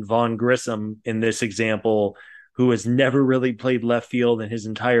fielder in Vaughn Grissom in this example, who has never really played left field in his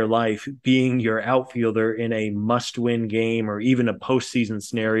entire life, being your outfielder in a must-win game or even a postseason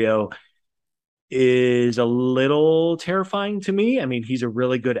scenario is a little terrifying to me. I mean, he's a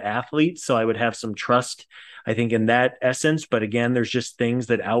really good athlete, so I would have some trust, I think, in that essence. But again, there's just things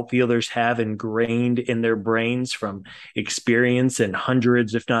that outfielders have ingrained in their brains from experience and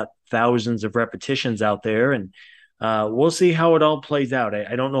hundreds, if not thousands of repetitions out there. And we'll see how it all plays out.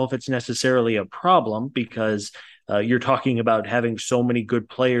 I don't know if it's necessarily a problem because you're talking about having so many good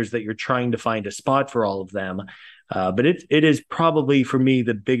players that you're trying to find a spot for all of them. But it is probably, for me,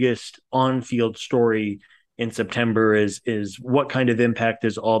 the biggest on-field story in September is what kind of impact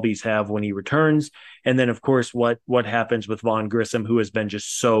does Albies have when he returns? And then, of course, what happens with Vaughn Grissom, who has been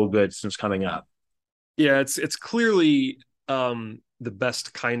just so good since coming up. Yeah, it's clearly the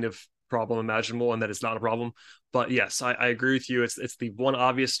best kind of problem imaginable, and that it's not a problem. But yes, I agree with you. It's the one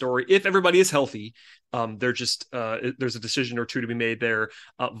obvious story. If everybody is healthy, there's a decision or two to be made there.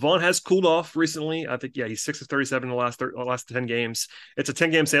 Vaughn has cooled off recently. I think, he's 6 of 37 in the last 10 games. It's a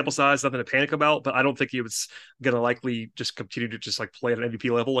 10-game sample size, nothing to panic about, but I don't think he was going to likely just continue to just like play at an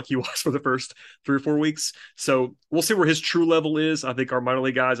MVP level like he was for the first 3 or 4 weeks. So we'll see where his true level is. I think our minor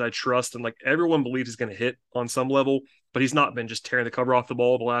league guys I trust, and like everyone believes he's going to hit on some level, but he's not been just tearing the cover off the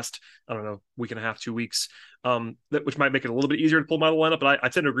ball the last, week and a half, 2 weeks. Which might make it a little bit easier to pull him out of the lineup, but I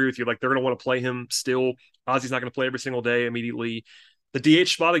tend to agree with you. Like, they're going to want to play him still. Ozzie's not going to play every single day immediately. The DH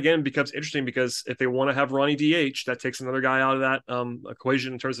spot, again, becomes interesting because if they want to have Ronnie DH, that takes another guy out of that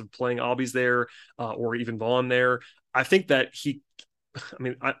equation in terms of playing Albies there or even Vaughn there. I think that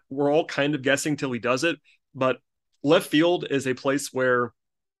we're all kind of guessing till he does it, but left field is a place where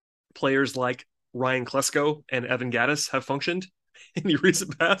players like Ryan Klesko and Evan Gattis have functioned in the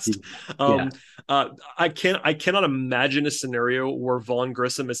recent past. I cannot imagine a scenario where Vaughn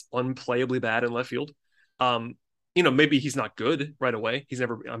Grissom is unplayably bad in left field. Maybe he's not good right away. He's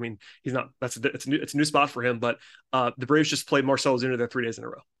not. It's a new spot for him. But the Braves just played Marcell Ozuna there 3 days in a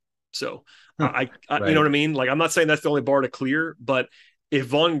row. So right. You know what I mean? Like, I'm not saying that's the only bar to clear, but if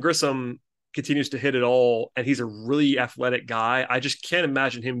Vaughn Grissom continues to hit it all and he's a really athletic guy, I just can't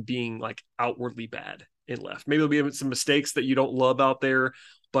imagine him being like outwardly bad in left. Maybe there'll be some mistakes that you don't love out there,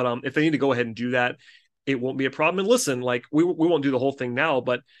 but if they need to go ahead and do that, it won't be a problem. And listen, like we won't do the whole thing now,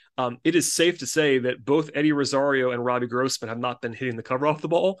 but it is safe to say that both Eddie Rosario and Robbie Grossman have not been hitting the cover off the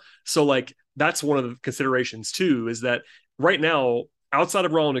ball. So like, that's one of the considerations too, is that right now, outside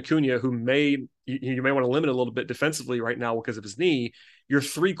of Ronald Acuna, who you may want to limit a little bit defensively right now because of his knee, your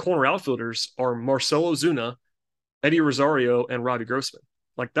 3 corner outfielders are Marcell Ozuna, Eddie Rosario, and Robbie Grossman.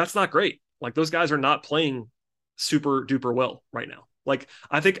 Like, that's not great. Like, those guys are not playing super duper well right now. Like,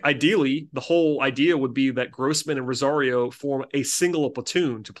 I think ideally the whole idea would be that Grossman and Rosario form a single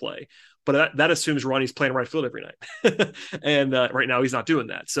platoon to play, but that assumes Ronnie's playing right field every night. And right now he's not doing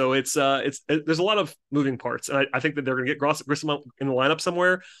that. So there's a lot of moving parts. And I think that they're going to get Grissom in the lineup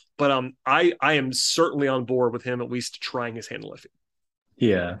somewhere, but I am certainly on board with him at least trying his hand in left field.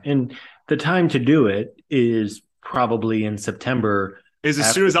 Yeah. And the time to do it is probably in September Is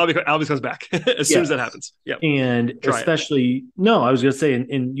as soon as Albies comes back, as soon as that happens. Yeah. And especially, I was going to say,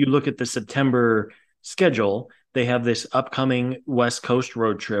 and you look at the September schedule, they have this upcoming West Coast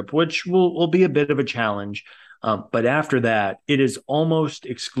road trip, which will be a bit of a challenge. But after that, it is almost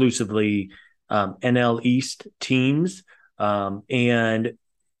exclusively NL East teams. And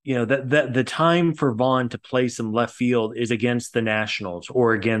that the time for Vaughn to play some left field is against the Nationals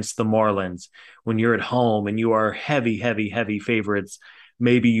or against the Marlins. When you're at home and you are heavy favorites,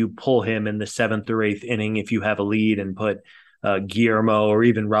 maybe you pull him in the 7th or 8th inning if you have a lead and put Guillermo or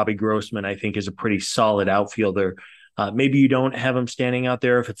even Robbie Grossman, I think, is a pretty solid outfielder. Maybe you don't have him standing out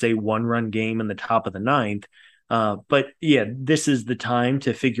there if it's a 1-run game in the top of the 9th. But yeah, this is the time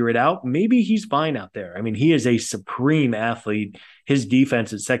to figure it out. Maybe he's fine out there. I mean, he is a supreme athlete. His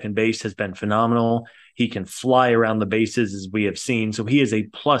defense at second base has been phenomenal. He can fly around the bases, as we have seen. So he is a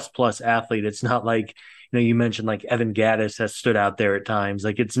plus athlete. It's not like, you mentioned like Evan Gattis has stood out there at times.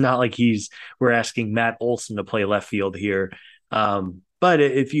 Like, it's not like we're asking Matt Olson to play left field here. But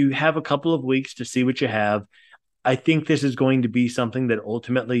if you have a couple of weeks to see what you have, I think this is going to be something that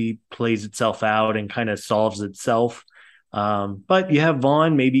ultimately plays itself out and kind of solves itself. But you have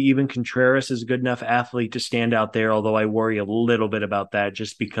Vaughn, maybe even Contreras is a good enough athlete to stand out there, although I worry a little bit about that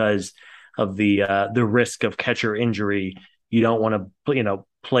just because of the risk of catcher injury. You don't want to,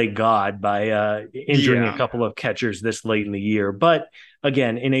 play God by injuring a couple of catchers this late in the year. But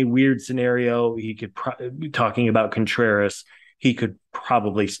again, in a weird scenario, he could talking about Contreras, he could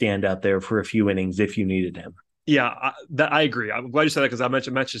probably stand out there for a few innings if you needed him. Yeah, I agree. I'm glad you said that because I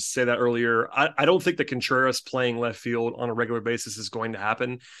meant to say that earlier. I don't think that Contreras playing left field on a regular basis is going to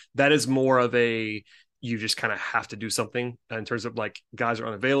happen. That is more of you just kind of have to do something in terms of like guys are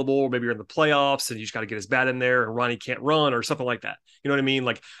unavailable, or maybe you're in the playoffs and you just got to get his bat in there and Ronnie can't run or something like that. You know what I mean?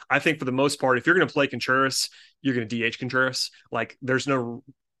 Like, I think for the most part, if you're going to play Contreras, you're going to DH Contreras. Like, there's no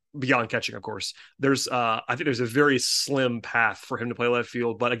beyond catching, of course. I think there's a very slim path for him to play left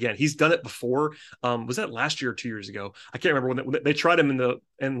field. But again, he's done it before. Was that last year or 2 years ago? I can't remember when they tried him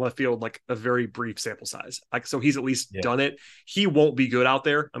in left field, like a very brief sample size. Like, so he's at least done it. He won't be good out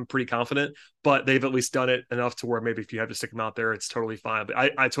there, I'm pretty confident, but they've at least done it enough to where maybe if you have to stick him out there, it's totally fine. But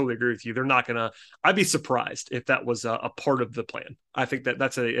I totally agree with you. They're not gonna. I'd be surprised if that was a part of the plan. I think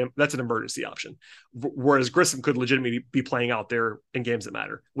that's an emergency option. Whereas Grissom could legitimately be playing out there in games that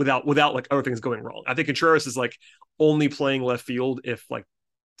matter without like other things going wrong. I think Contreras is like only playing left field if like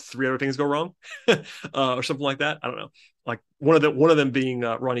 3 other things go wrong or something like that. I don't know. Like one of them being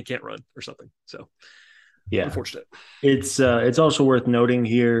Ronnie can't run or something. So yeah, unfortunate. It's also worth noting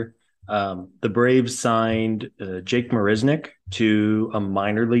here. The Braves signed Jake Marisnick to a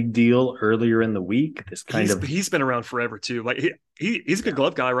minor league deal earlier in the week. He's been around forever too. Like he's a good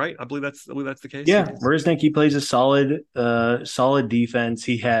glove guy, right? I believe that's the case. Yeah, Marisnick, he plays a solid defense.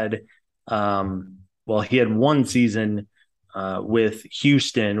 He had one season with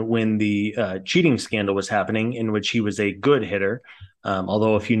Houston when the cheating scandal was happening, in which he was a good hitter.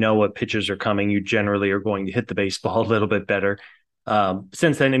 Although if you know what pitches are coming, you generally are going to hit the baseball a little bit better.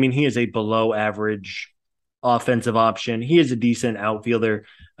 Since then, I mean, he is a below average offensive option. He is a decent outfielder.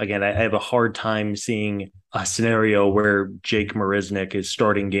 Again, I have a hard time seeing a scenario where Jake Marisnick is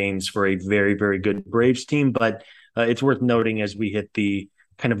starting games for a very, very good Braves team, but it's worth noting as we hit the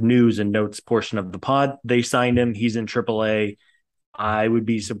kind of news and notes portion of the pod, they signed him. He's in AAA. I would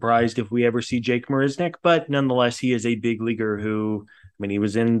be surprised if we ever see Jake Marisnick, but nonetheless, he is a big leaguer who, I mean, he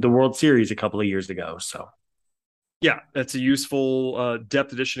was in the World Series a couple of years ago, so. Yeah, that's a useful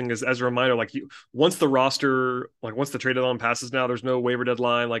depth addition as a reminder. Like once the roster, like once the trade deadline passes now, there's no waiver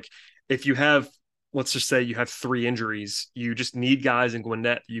deadline. Like if you have, let's just say you have 3 injuries, you just need guys in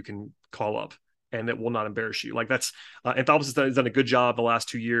Gwinnett you can call up and it will not embarrass you. Like that's, Anthopoulos has done a good job the last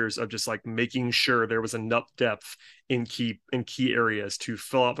 2 years of just like making sure there was enough depth in key areas to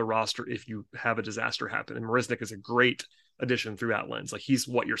fill out the roster if you have a disaster happen. And Marisnick is a great addition through that lens. Like he's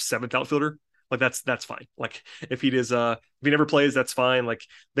your 7th outfielder. Like that's fine. Like if he never plays, that's fine. Like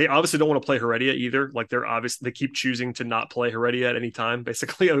they obviously don't want to play Heredia either. Like they keep choosing to not play Heredia at any time,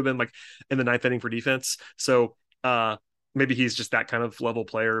 basically, other than like in the 9th inning for defense. So maybe he's just that kind of level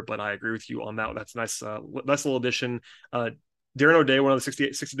player, but I agree with you on that. That's nice. Nice little addition. Darren O'Day, one of the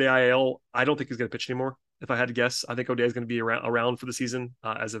 60-day IL. I don't think he's going to pitch anymore. If I had to guess, I think O'Day is going to be around for the season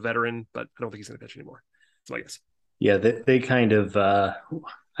as a veteran, but I don't think he's going to pitch anymore. That's my guess. Yeah, they kind of.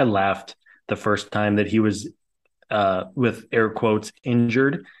 I laughed the first time that he was with air quotes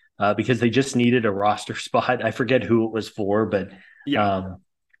injured because they just needed a roster spot. I forget who it was for, but yeah,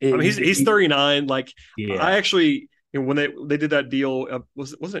 he's 39. Like I actually, when they did that deal,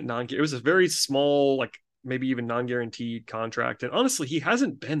 wasn't it it was a very small like maybe even non-guaranteed contract. And honestly, he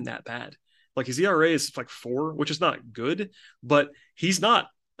hasn't been that bad. Like his ERA is like 4, which is not good, but he's not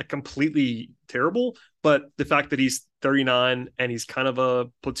like completely terrible. But the fact that he's 39 and he's kind of a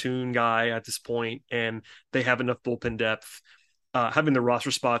platoon guy at this point, and they have enough bullpen depth, having the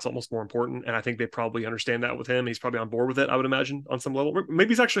roster spot's almost more important. And I think they probably understand that with him. He's probably on board with it, I would imagine, on some level. Maybe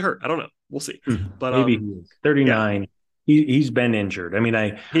he's actually hurt. I don't know. We'll see. But maybe he is 39. Yeah. He's been injured. I mean,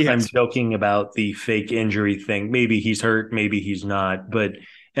 I'm joking about the fake injury thing. Maybe he's hurt, maybe he's not. But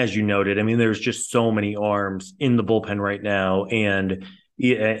as you noted, I mean, there's just so many arms in the bullpen right now. And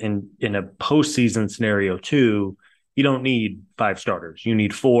in a postseason scenario too, you don't need 5 starters. You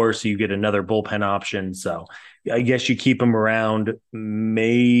need 4, so you get another bullpen option. So I guess you keep him around.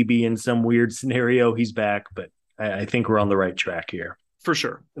 Maybe in some weird scenario he's back, but I think we're on the right track here. For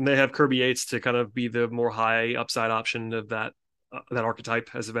sure. And they have Kirby Yates to kind of be the more high upside option of that archetype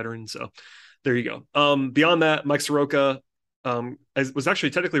as a veteran. So there you go. Beyond that, Mike Soroka was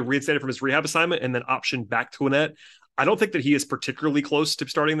actually technically reinstated from his rehab assignment and then optioned back to Gwinnett. I don't think that he is particularly close to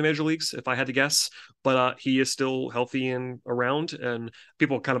starting the major leagues, if I had to guess, but he is still healthy and around. And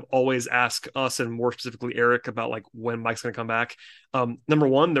people kind of always ask us, and more specifically Eric, about like when Mike's going to come back. Number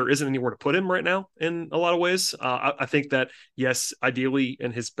one, there isn't anywhere to put him right now in a lot of ways. I think that, yes, ideally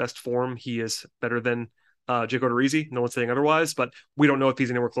in his best form, he is better than Jake Odorizzi. No one's saying otherwise, but we don't know if he's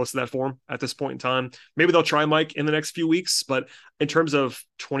anywhere close to that form at this point in time. Maybe they'll try Mike in the next few weeks, but in terms of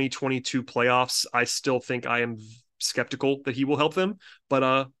 2022 playoffs, I still think I am skeptical that he will help them, but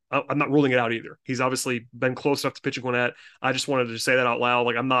I'm not ruling it out either. He's obviously been close enough to pitching Gwinnett. I just wanted to say that out loud.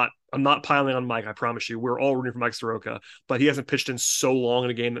 Like I'm not piling on Mike. I promise you, we're all rooting for Mike Soroka, but he hasn't pitched in so long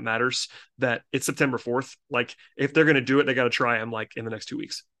in a game that matters that it's September 4th. Like if they're going to do it, they got to try him like in the next 2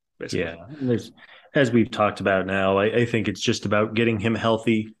 weeks. Basically. Yeah. As we've talked about now, I think it's just about getting him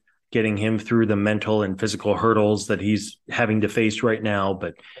healthy, getting him through the mental and physical hurdles that he's having to face right now.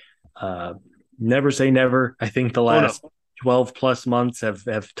 But never say never. I think the last 12 plus months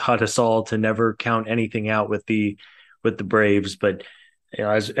have taught us all to never count anything out with the Braves. But you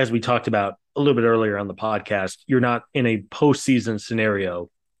know, as we talked about a little bit earlier on the podcast, you're not in a postseason scenario.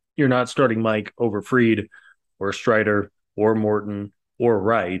 You're not starting Mike over Fried or Strider or Morton or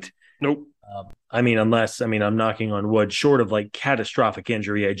Wright. Nope. I'm knocking on wood, short of like catastrophic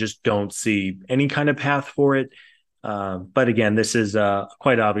injury, I just don't see any kind of path for it. But again, this is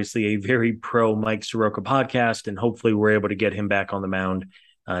quite obviously a very pro Mike Soroka podcast, and hopefully we're able to get him back on the mound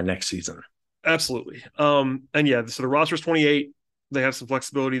next season. Absolutely. And yeah, so the roster is 28. They have some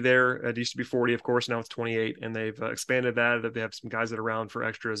flexibility there. It used to be 40, of course. Now it's 28, and they've expanded that. They have some guys that are around for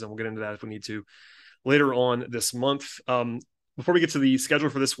extras, and we'll get into that if we need to later on this month. Before we get to the schedule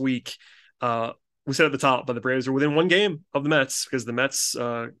for this week, we said at the top, but the Braves are within 1 game of the Mets because the Mets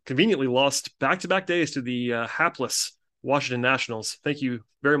conveniently lost back-to-back days to the hapless Washington Nationals. Thank you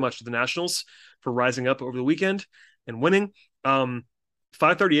very much to the Nationals for rising up over the weekend and winning.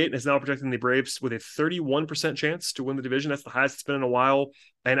 538 is now projecting the Braves with a 31% chance to win the division. That's the highest it's been in a while.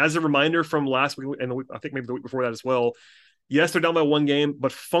 And as a reminder from last week, and I think maybe the week before that as well, yes, they're down by 1 game,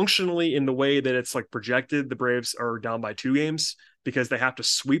 but functionally in the way that it's like projected, the Braves are down by 2 games because they have to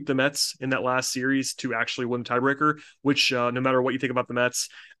sweep the Mets in that last series to actually win the tiebreaker, which no matter what you think about the Mets,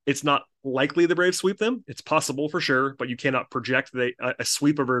 it's not likely the Braves sweep them. It's possible for sure, but you cannot project a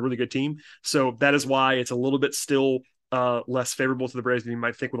sweep over a really good team. So that is why it's a little bit still less favorable to the Braves than you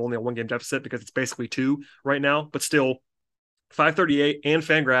might think with only a 1 game deficit, because it's basically 2 right now, but still 538 and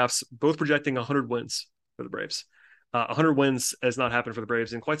Fangraphs both projecting 100 wins for the Braves. 100 wins has not happened for the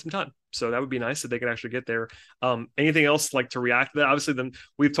Braves in quite some time. So that would be nice if they could actually get there. Anything else like to react to that? Obviously, then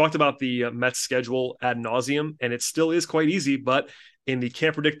we've talked about the Mets schedule ad nauseum, and it still is quite easy, but in the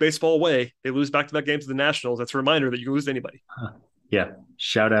can't predict baseball way, they lose back-to-back games to the Nationals. That's a reminder that you can lose to anybody. Yeah.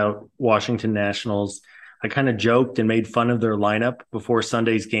 Shout out Washington Nationals. I kind of joked and made fun of their lineup before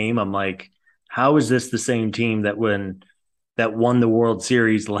Sunday's game. I'm like, how is this the same team that won the World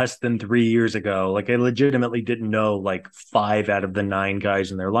Series less than 3 years ago? Like I legitimately didn't know like 5 out of the 9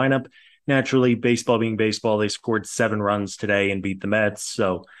 guys in their lineup. Naturally, baseball being baseball, they scored 7 runs today and beat the Mets.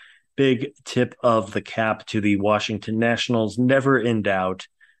 So big tip of the cap to the Washington Nationals, never in doubt.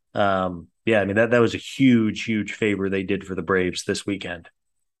 Yeah, I mean, that was a huge, huge favor they did for the Braves this weekend.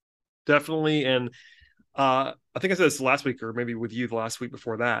 Definitely. And I think I said this last week, or maybe with you the last week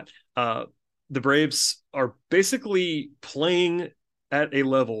before that, the Braves are basically playing at a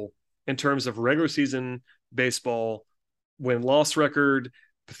level in terms of regular season baseball, win-loss record,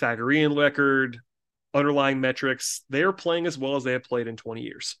 Pythagorean record, underlying metrics. They are playing as well as they have played in 20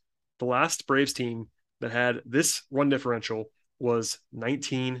 years. The last Braves team that had this run differential was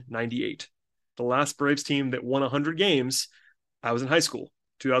 1998. The last Braves team that won 100 games, I was in high school,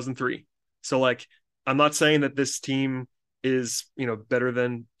 2003. So like, I'm not saying that this team is, better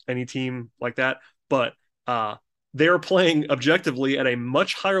than any team like that, but they're playing objectively at a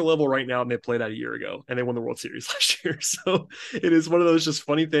much higher level right now than they played at a year ago, and they won the World Series last year. So it is one of those just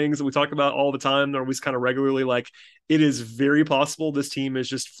funny things that we talk about all the time, or we kind of regularly. Like, it is very possible this team is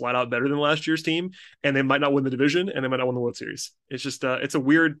just flat out better than last year's team, and they might not win the division, and they might not win the World Series. It's just it's a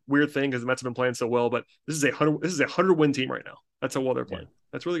weird thing because the Mets have been playing so well, but this is a 100 win team right now. That's how well they're playing.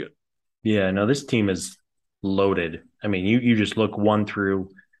 That's really good. Yeah, no, this team is loaded. I mean, you just look 1 through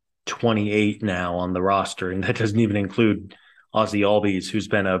 28 now on the roster, and that doesn't even include Ozzie Albies, who's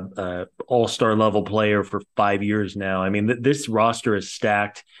been a all-star level player for 5 years now. I mean, this roster is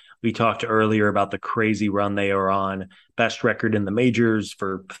stacked. We talked earlier about the crazy run they are on, best record in the majors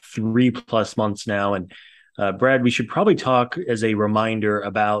for 3+ months now. And Brad, we should probably talk as a reminder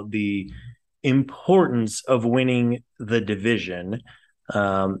about the importance of winning the division.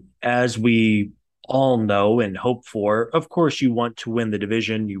 As we all know and hope for, of course, you want to win the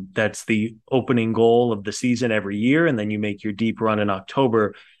division. That's the opening goal of the season every year, and then you make your deep run in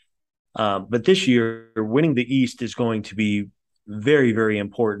October. But this year, winning the East is going to be very, very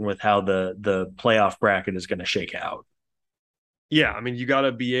important with how the playoff bracket is going to shake out. Yeah, I mean, you got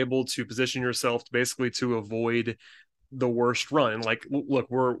to be able to position yourself basically to avoid the worst run. Like, look,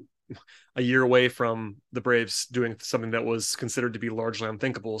 we're a year away from the Braves doing something that was considered to be largely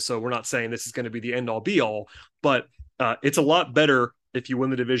unthinkable. So we're not saying this is going to be the end all be all, but it's a lot better if you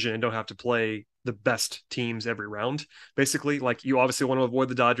win the division and don't have to play the best teams every round. Basically, like, you obviously want to avoid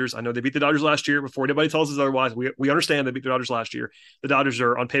the Dodgers. I know they beat the Dodgers last year. Before anybody tells us otherwise, we understand they beat the Dodgers last year. The Dodgers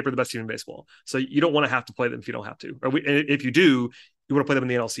are on paper the best team in baseball. So you don't want to have to play them if you don't have to. And if you do, you want to play them in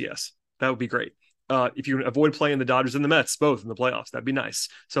the NLCS. That would be great. If you avoid playing the Dodgers and the Mets both in the playoffs, that'd be nice.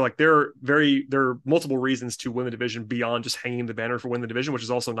 So like, there are multiple reasons to win the division beyond just hanging the banner for win the division, which is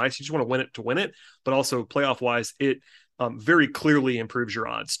also nice. You just want to win it to win it, but also playoff wise, it very clearly improves your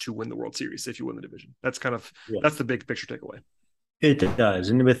odds to win the World Series if you win the division. That's that's the big picture takeaway. It does.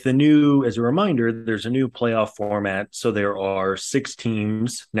 And with as a reminder, there's a new playoff format. So there are 6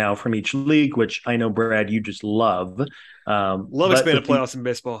 teams now from each league, which I know, Brad, you just love. Love expanded playoffs in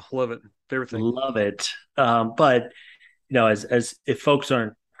baseball. Love it. Favorite thing. Love it. But, as if folks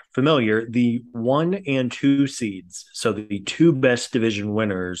aren't familiar, the 1 and 2 seeds, so the 2 best division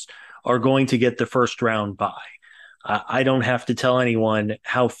winners, are going to get the first round bye. I don't have to tell anyone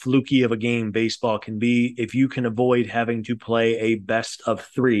how fluky of a game baseball can be if you can avoid having to play a best of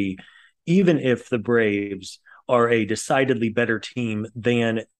 3, even if the Braves are a decidedly better team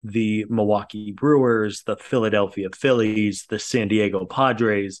than the Milwaukee Brewers, the Philadelphia Phillies, the San Diego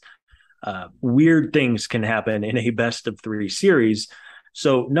Padres. Weird things can happen in a best of 3 series.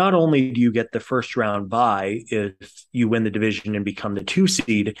 So not only do you get the first round bye if you win the division and become the 2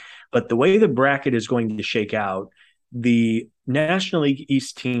 seed, but the way the bracket is going to shake out, the National League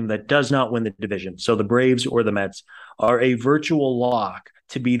East team that does not win the division, so the Braves or the Mets, are a virtual lock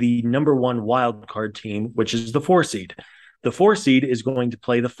to be the number 1 wild card team, which is the 4 seed. The 4 seed is going to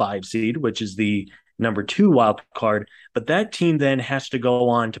play the 5 seed, which is the number 2 wild card, but that team then has to go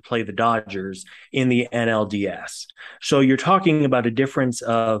on to play the Dodgers in the NLDS. So you're talking about a difference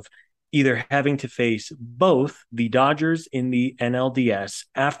of either having to face both the Dodgers in the NLDS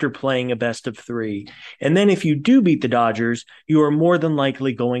after playing a best of 3. And then if you do beat the Dodgers, you are more than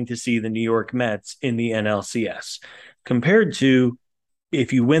likely going to see the New York Mets in the NLCS. Compared to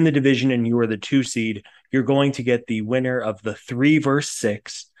if you win the division and you are the 2 seed, you're going to get the winner of the 3 versus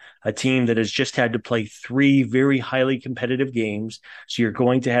 6, a team that has just had to play 3 very highly competitive games. So you're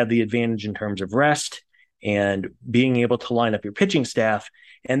going to have the advantage in terms of rest and being able to line up your pitching staff.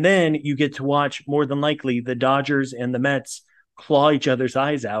 And then you get to watch, more than likely, the Dodgers and the Mets claw each other's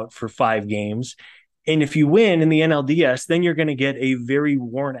eyes out for 5 games. And if you win in the NLDS, then you're going to get a very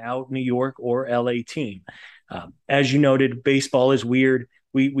worn out New York or LA team. As you noted, baseball is weird.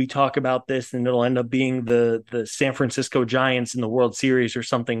 We talk about this and it'll end up being the San Francisco Giants in the World Series or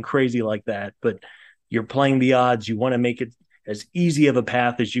something crazy like that. But you're playing the odds. You want to make it as easy of a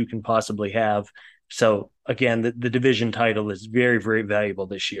path as you can possibly have. So again, the division title is very, very valuable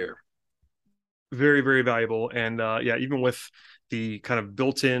this year. Very, very valuable. And even with the kind of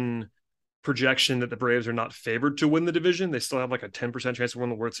built-in projection that the Braves are not favored to win the division, they still have like a 10% chance to win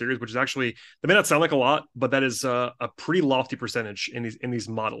the World Series, which is actually, that may not sound like a lot, but that is a pretty lofty percentage in these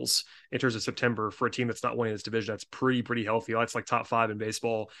models in terms of September for a team that's not winning this division. That's pretty healthy. That's like top 5 in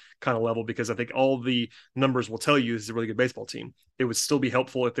baseball kind of level, because I think all the numbers will tell you this is a really good baseball team. It would still be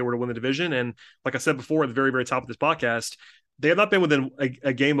helpful if they were to win the division. And like I said before, at the very, very top of this podcast, they have not been within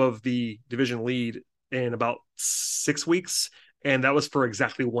a game of the division lead in about 6 weeks, and that was for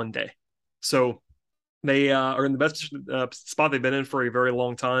exactly one day. So they are in the best spot they've been in for a very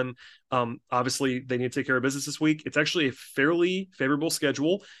long time. Obviously, they need to take care of business this week. It's actually a fairly favorable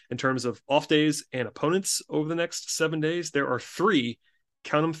schedule in terms of off days and opponents over the next 7 days. There are 3,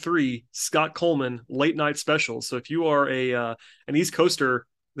 count them 3, Scott Coleman late night specials. So if you are an East Coaster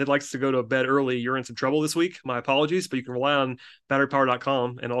that likes to go to bed early, you're in some trouble this week. My apologies, but you can rely on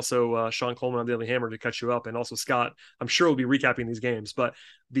batterypower.com and also Sean Coleman on Daily Hammer to catch you up. And also Scott, I'm sure will be recapping these games. But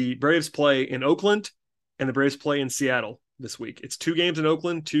the Braves play in Oakland, and the Braves play in Seattle this week. It's 2 games in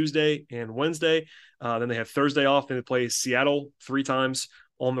Oakland, Tuesday and Wednesday. Then they have Thursday off, and they play Seattle 3 times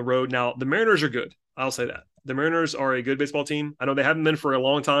on the road. Now, the Mariners are good. I'll say that. The Mariners are a good baseball team. I know they haven't been for a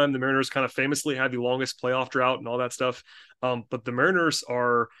long time. The Mariners kind of famously had the longest playoff drought and all that stuff. But the Mariners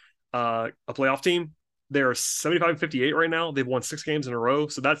are a playoff team. They're 75-58 right now. They've won 6 games in a row.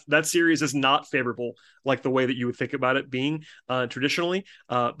 So that series is not favorable like the way that you would think about it being traditionally.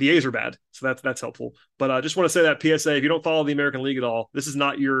 The A's are bad, so that's helpful. But I just want to say that PSA, if you don't follow the American League at all, this is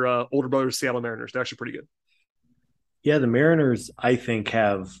not your older brother's Seattle Mariners. They're actually pretty good. Yeah, the Mariners, I think,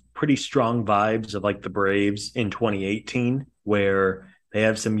 have pretty strong vibes of like the Braves in 2018, where they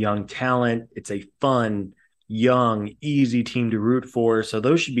have some young talent. It's a fun, young, easy team to root for. So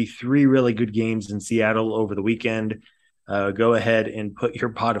those should be 3 really good games in Seattle over the weekend. Go ahead and put your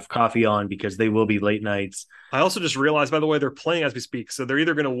pot of coffee on because they will be late nights. I also just realized, by the way, they're playing as we speak. So they're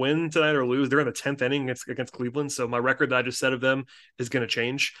either going to win tonight or lose. They're in the 10th inning against Cleveland. So my record that I just said of them is going to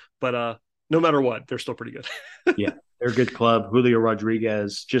change. But no matter what, they're still pretty good. Yeah, they're a good club. Julio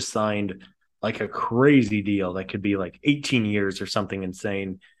Rodriguez just signed like a crazy deal that could be like 18 years or something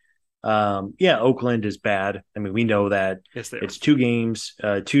insane. Yeah, Oakland is bad. I mean, we know that. Yes, it's 2 games.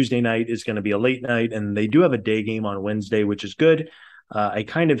 Tuesday night is going to be a late night, and they do have a day game on Wednesday, which is good. I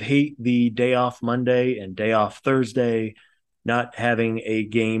kind of hate the day off Monday and day off Thursday. Not having a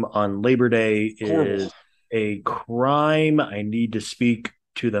game on Labor Day is a crime. I need to speak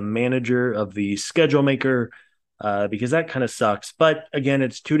to the manager of the schedule maker because that kind of sucks. But again,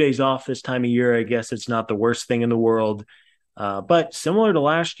 it's 2 days off this time of year. I guess it's not the worst thing in the world. But similar to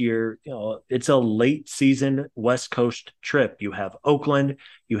last year, it's a late season West Coast trip. You have Oakland,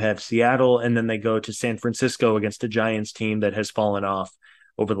 you have Seattle, and then they go to San Francisco against a Giants team that has fallen off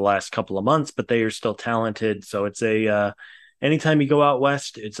over the last couple of months, but they are still talented. So it's anytime you go out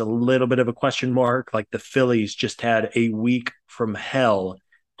West, it's a little bit of a question mark. Like the Phillies just had a week from hell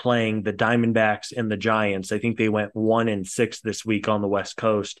playing the Diamondbacks and the Giants. I think they went 1-6 this week on the West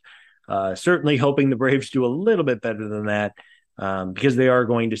Coast. Certainly hoping the Braves do a little bit better than that because they are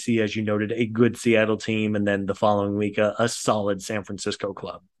going to see, as you noted, a good Seattle team and then the following week a solid San Francisco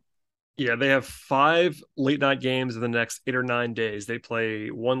club. Yeah, they have 5 late night games in the next 8 or 9 days. They play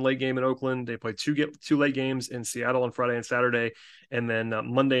 1 late game in Oakland. They play 2 late games in Seattle on Friday and Saturday. And then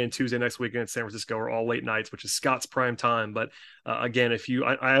Monday and Tuesday next week in San Francisco are all late nights, which is Scott's prime time. But again,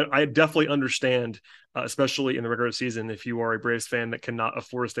 I definitely understand, especially in the regular season, if you are a Braves fan that cannot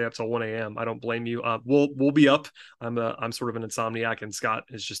afford to stay up till 1 a.m. I don't blame you. We'll be up. I'm sort of an insomniac, and Scott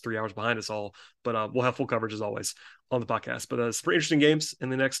is just 3 hours behind us all. But we'll have full coverage as always on the podcast. But it's pretty interesting games in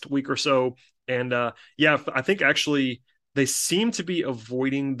the next week or so. And yeah, I think actually they seem to be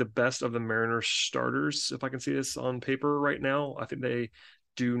avoiding the best of the Mariners starters. If I can see this on paper right now, I think they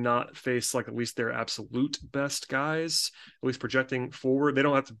do not face like at least their absolute best guys, at least projecting forward. They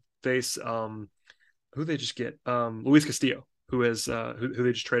don't have to face who they just get, Luis Castillo, who is who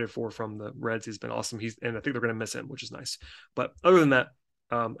they just traded for from the Reds. He's been awesome. And I think they're going to miss him, which is nice. But other than that,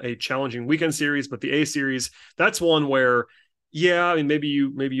 a challenging weekend series. But the A series, that's one where, yeah, I mean, maybe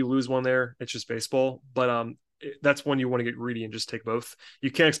you lose one there. It's just baseball. But that's when you want to get greedy and just take both.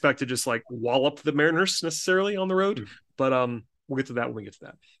 You can't expect to just like wallop the Mariners necessarily on the road. But we'll get to that when we get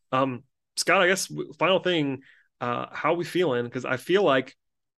to that. Scott, I guess final thing, how are we feeling? Because I feel like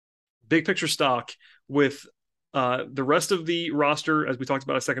big picture stock with the rest of the roster, as we talked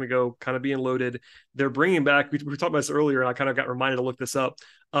about a second ago, kind of being loaded. They're bringing back, we talked about this earlier, and I kind of got reminded to look this up.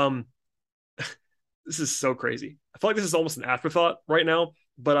 This is so crazy. I feel like this is almost an afterthought right now,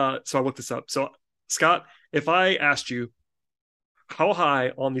 but so I looked this up. So Scott, if I asked you how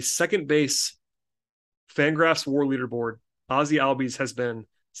high on the second base Fangraphs WAR leaderboard Ozzie Albies has been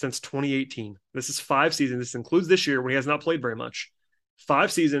since 2018, this is 5 seasons. This includes this year when he has not played very much.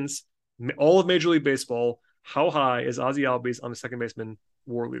 5 seasons, all of Major League Baseball. How high is Ozzie Albies on the second baseman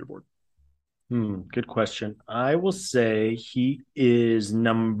WAR leaderboard? Good question. I will say he is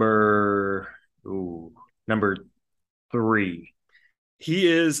number 3. He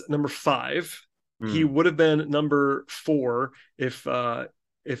is number 5. He would have been number 4 if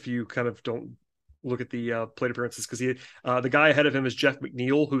you kind of don't look at the plate appearances, because the guy ahead of him is Jeff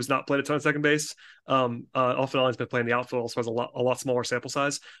McNeil, who's not played a ton of second base. Off and on, he's been playing the outfield, also has a lot smaller sample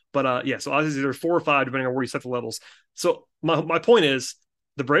size. But so Ozzy's either 4 or 5, depending on where you set the levels. So my point is,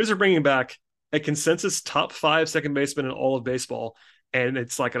 the Braves are bringing back a consensus top 5 second baseman in all of baseball, and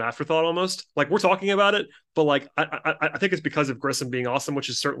it's like an afterthought almost. Like, we're talking about it, but like I think it's because of Grissom being awesome, which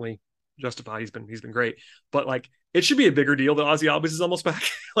is certainly justified. He's been great, but like, it should be a bigger deal that Ozzy Albies is almost back.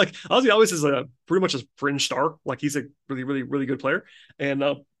 Like, Ozzy Albies is pretty much a fringe star. Like, he's a really, really, really good player. And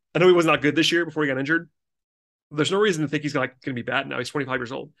I know he was not good this year before he got injured. There's no reason to think he's going to be bad now. He's 25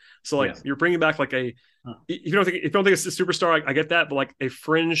 years old. So like, you're bringing back like if you don't think it's a superstar, I get that, but like a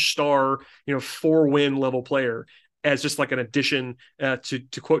fringe star, 4-win level player as just like an addition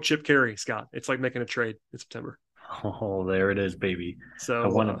to quote Chip Carey, Scott. It's like making a trade in September. Oh, there it is, baby. So I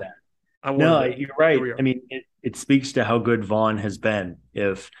wanted that. No, you're right. I mean, it speaks to how good Vaughn has been.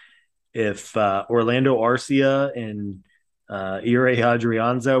 If Orlando Arcia and Ire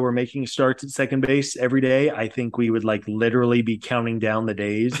Adrianza were making starts at second base every day, I think we would like literally be counting down the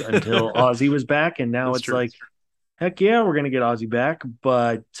days until Ozzy was back. And now it's like, heck yeah, we're gonna get Ozzy back.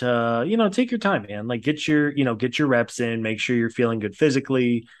 But take your time, man. Like, get your reps in, make sure you're feeling good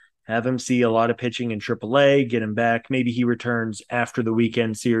physically. Have him see a lot of pitching in AAA, get him back. Maybe he returns after the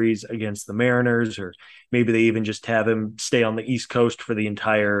weekend series against the Mariners, or maybe they even just have him stay on the East Coast for the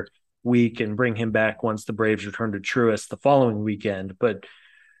entire week and bring him back once the Braves return to Truist the following weekend. But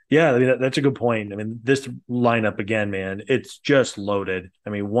yeah, I mean, that's a good point. I mean, this lineup again, man, it's just loaded.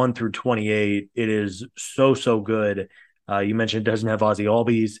 I mean, 1 through 28, it is so good. You mentioned it doesn't have Ozzy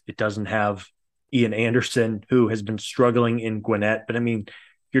Albies. It doesn't have Ian Anderson, who has been struggling in Gwinnett. But I mean,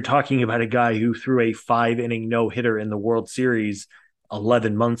 you're talking about a guy who threw a 5-inning no-hitter in the World Series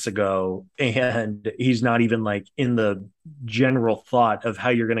 11 months ago, and he's not even like in the general thought of how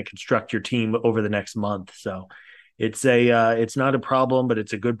you're going to construct your team over the next month. So it's not a problem, but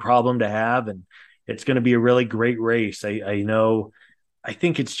it's a good problem to have, and it's going to be a really great race. I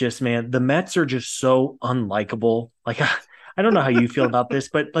think it's just, man, the Mets are just so unlikable. Like, I don't know how you feel about this,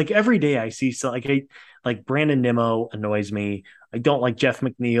 but like every day I see like Brandon Nimmo annoys me. I don't like Jeff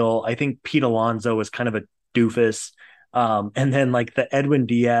McNeil. I think Pete Alonso is kind of a doofus. And then like the Edwin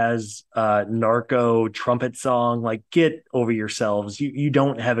Diaz narco trumpet song, like, get over yourselves. You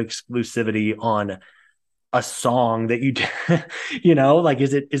don't have exclusivity on a song that you like,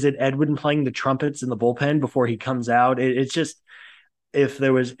 is it Edwin playing the trumpets in the bullpen before he comes out? It's just, if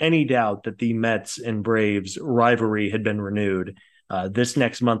there was any doubt that the Mets and Braves rivalry had been renewed, this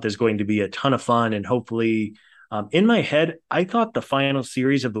next month is going to be a ton of fun. And hopefully, in my head, I thought the final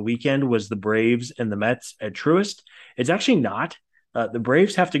series of the weekend was the Braves and the Mets at Truist. It's actually not. The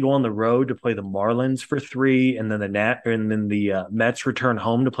Braves have to go on the road to play the Marlins for 3, and then the Mets return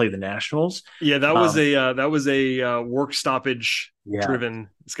home to play the Nationals. Yeah, that was a work stoppage driven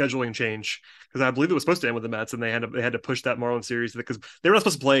scheduling change, because I believe it was supposed to end with the Mets, and they had to push that Marlins series because they were not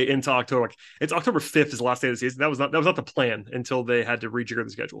supposed to play into October. Like, it's October 5th is the last day of the season. That was not the plan until they had to rejigger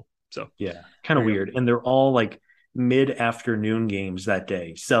the schedule. So yeah, kind of weird. And they're all like mid-afternoon games that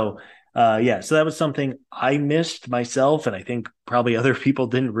day. So so that was something I missed myself, and I think probably other people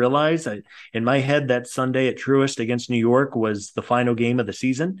didn't realize. In my head, that Sunday at Truist against New York was the final game of the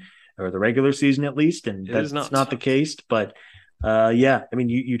season, or the regular season at least, and that's not the case. But I mean,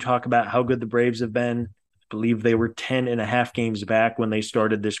 you talk about how good the Braves have been. I believe they were 10.5 games back when they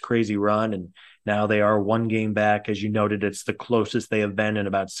started this crazy run, and now they are 1 game back. As you noted, it's the closest they have been in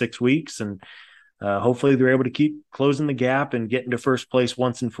about 6 weeks, and hopefully they're able to keep closing the gap and get into first place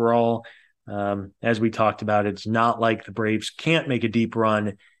once and for all. As we talked about, it's not like the Braves can't make a deep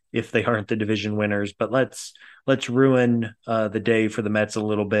run if they aren't the division winners, but let's ruin the day for the Mets a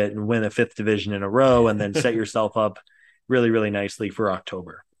little bit and win a 5th division in a row, and then set yourself up really, really nicely for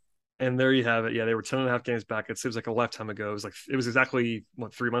October. And there you have it. Yeah, they were 10.5 games back. It seems like a lifetime ago. It was exactly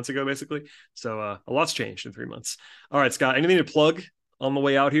 3 months ago, basically. So a lot's changed in 3 months. All right, Scott, anything to plug on the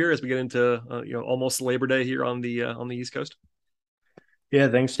way out here as we get into almost Labor Day here on the East Coast? Yeah,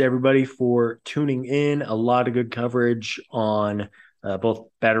 thanks to everybody for tuning in. A lot of good coverage on both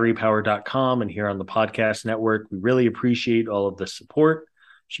batterypower.com and here on the podcast network. We really appreciate all of the support.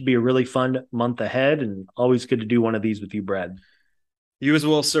 Should be a really fun month ahead, and always good to do one of these with you, Brad. You as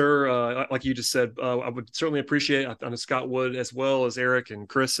well, sir. Like you just said, I would certainly appreciate on Scott Wood, as well as Eric and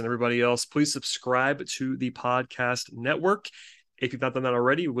Chris and everybody else. Please subscribe to the podcast network. If you've not done that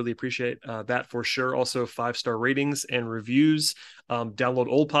already, we really appreciate that for sure. Also, 5-star ratings and reviews. Download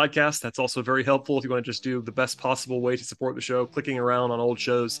old podcasts. That's also very helpful if you want to just do the best possible way to support the show, clicking around on old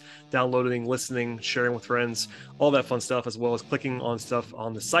shows, downloading, listening, sharing with friends, all that fun stuff, as well as clicking on stuff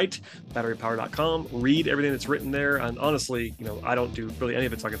on the site, batterypower.com. Read everything that's written there. And honestly, I don't do really any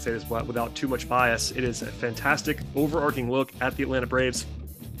of it, so I can say this without too much bias. It is a fantastic overarching look at the Atlanta Braves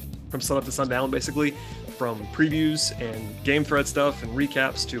from sun up to sundown, basically. From previews and game thread stuff and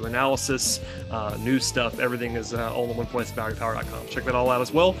recaps to analysis, news stuff, everything is all in one place at batterypower.com. Check that all out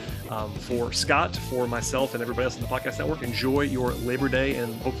as well. For Scott, for myself, and everybody else in the podcast network, enjoy your Labor Day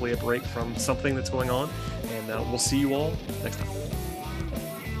and hopefully a break from something that's going on. And we'll see you all next time.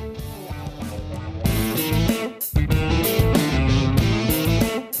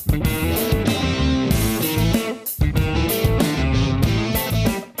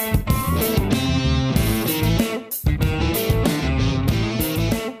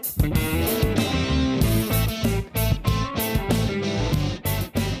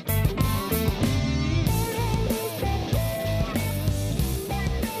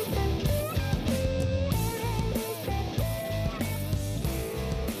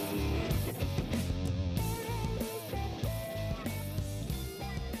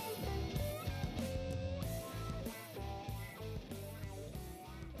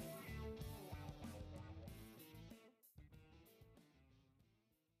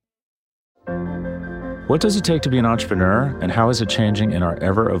 What does it take to be an entrepreneur, and how is it changing in our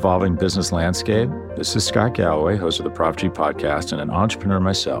ever-evolving business landscape? This is Scott Galloway, host of the Prop G podcast and an entrepreneur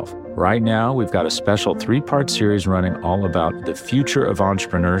myself. Right now, we've got a special 3-part series running all about the future of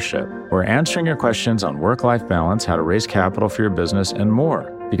entrepreneurship. We're answering your questions on work-life balance, how to raise capital for your business, and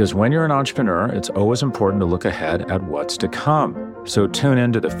more. Because when you're an entrepreneur, it's always important to look ahead at what's to come. So tune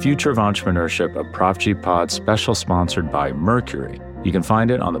in to the Future of Entrepreneurship, a Prop G Pod special sponsored by Mercury. You can find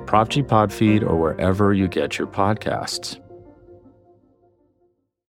it on the Prop G Pod feed or wherever you get your podcasts.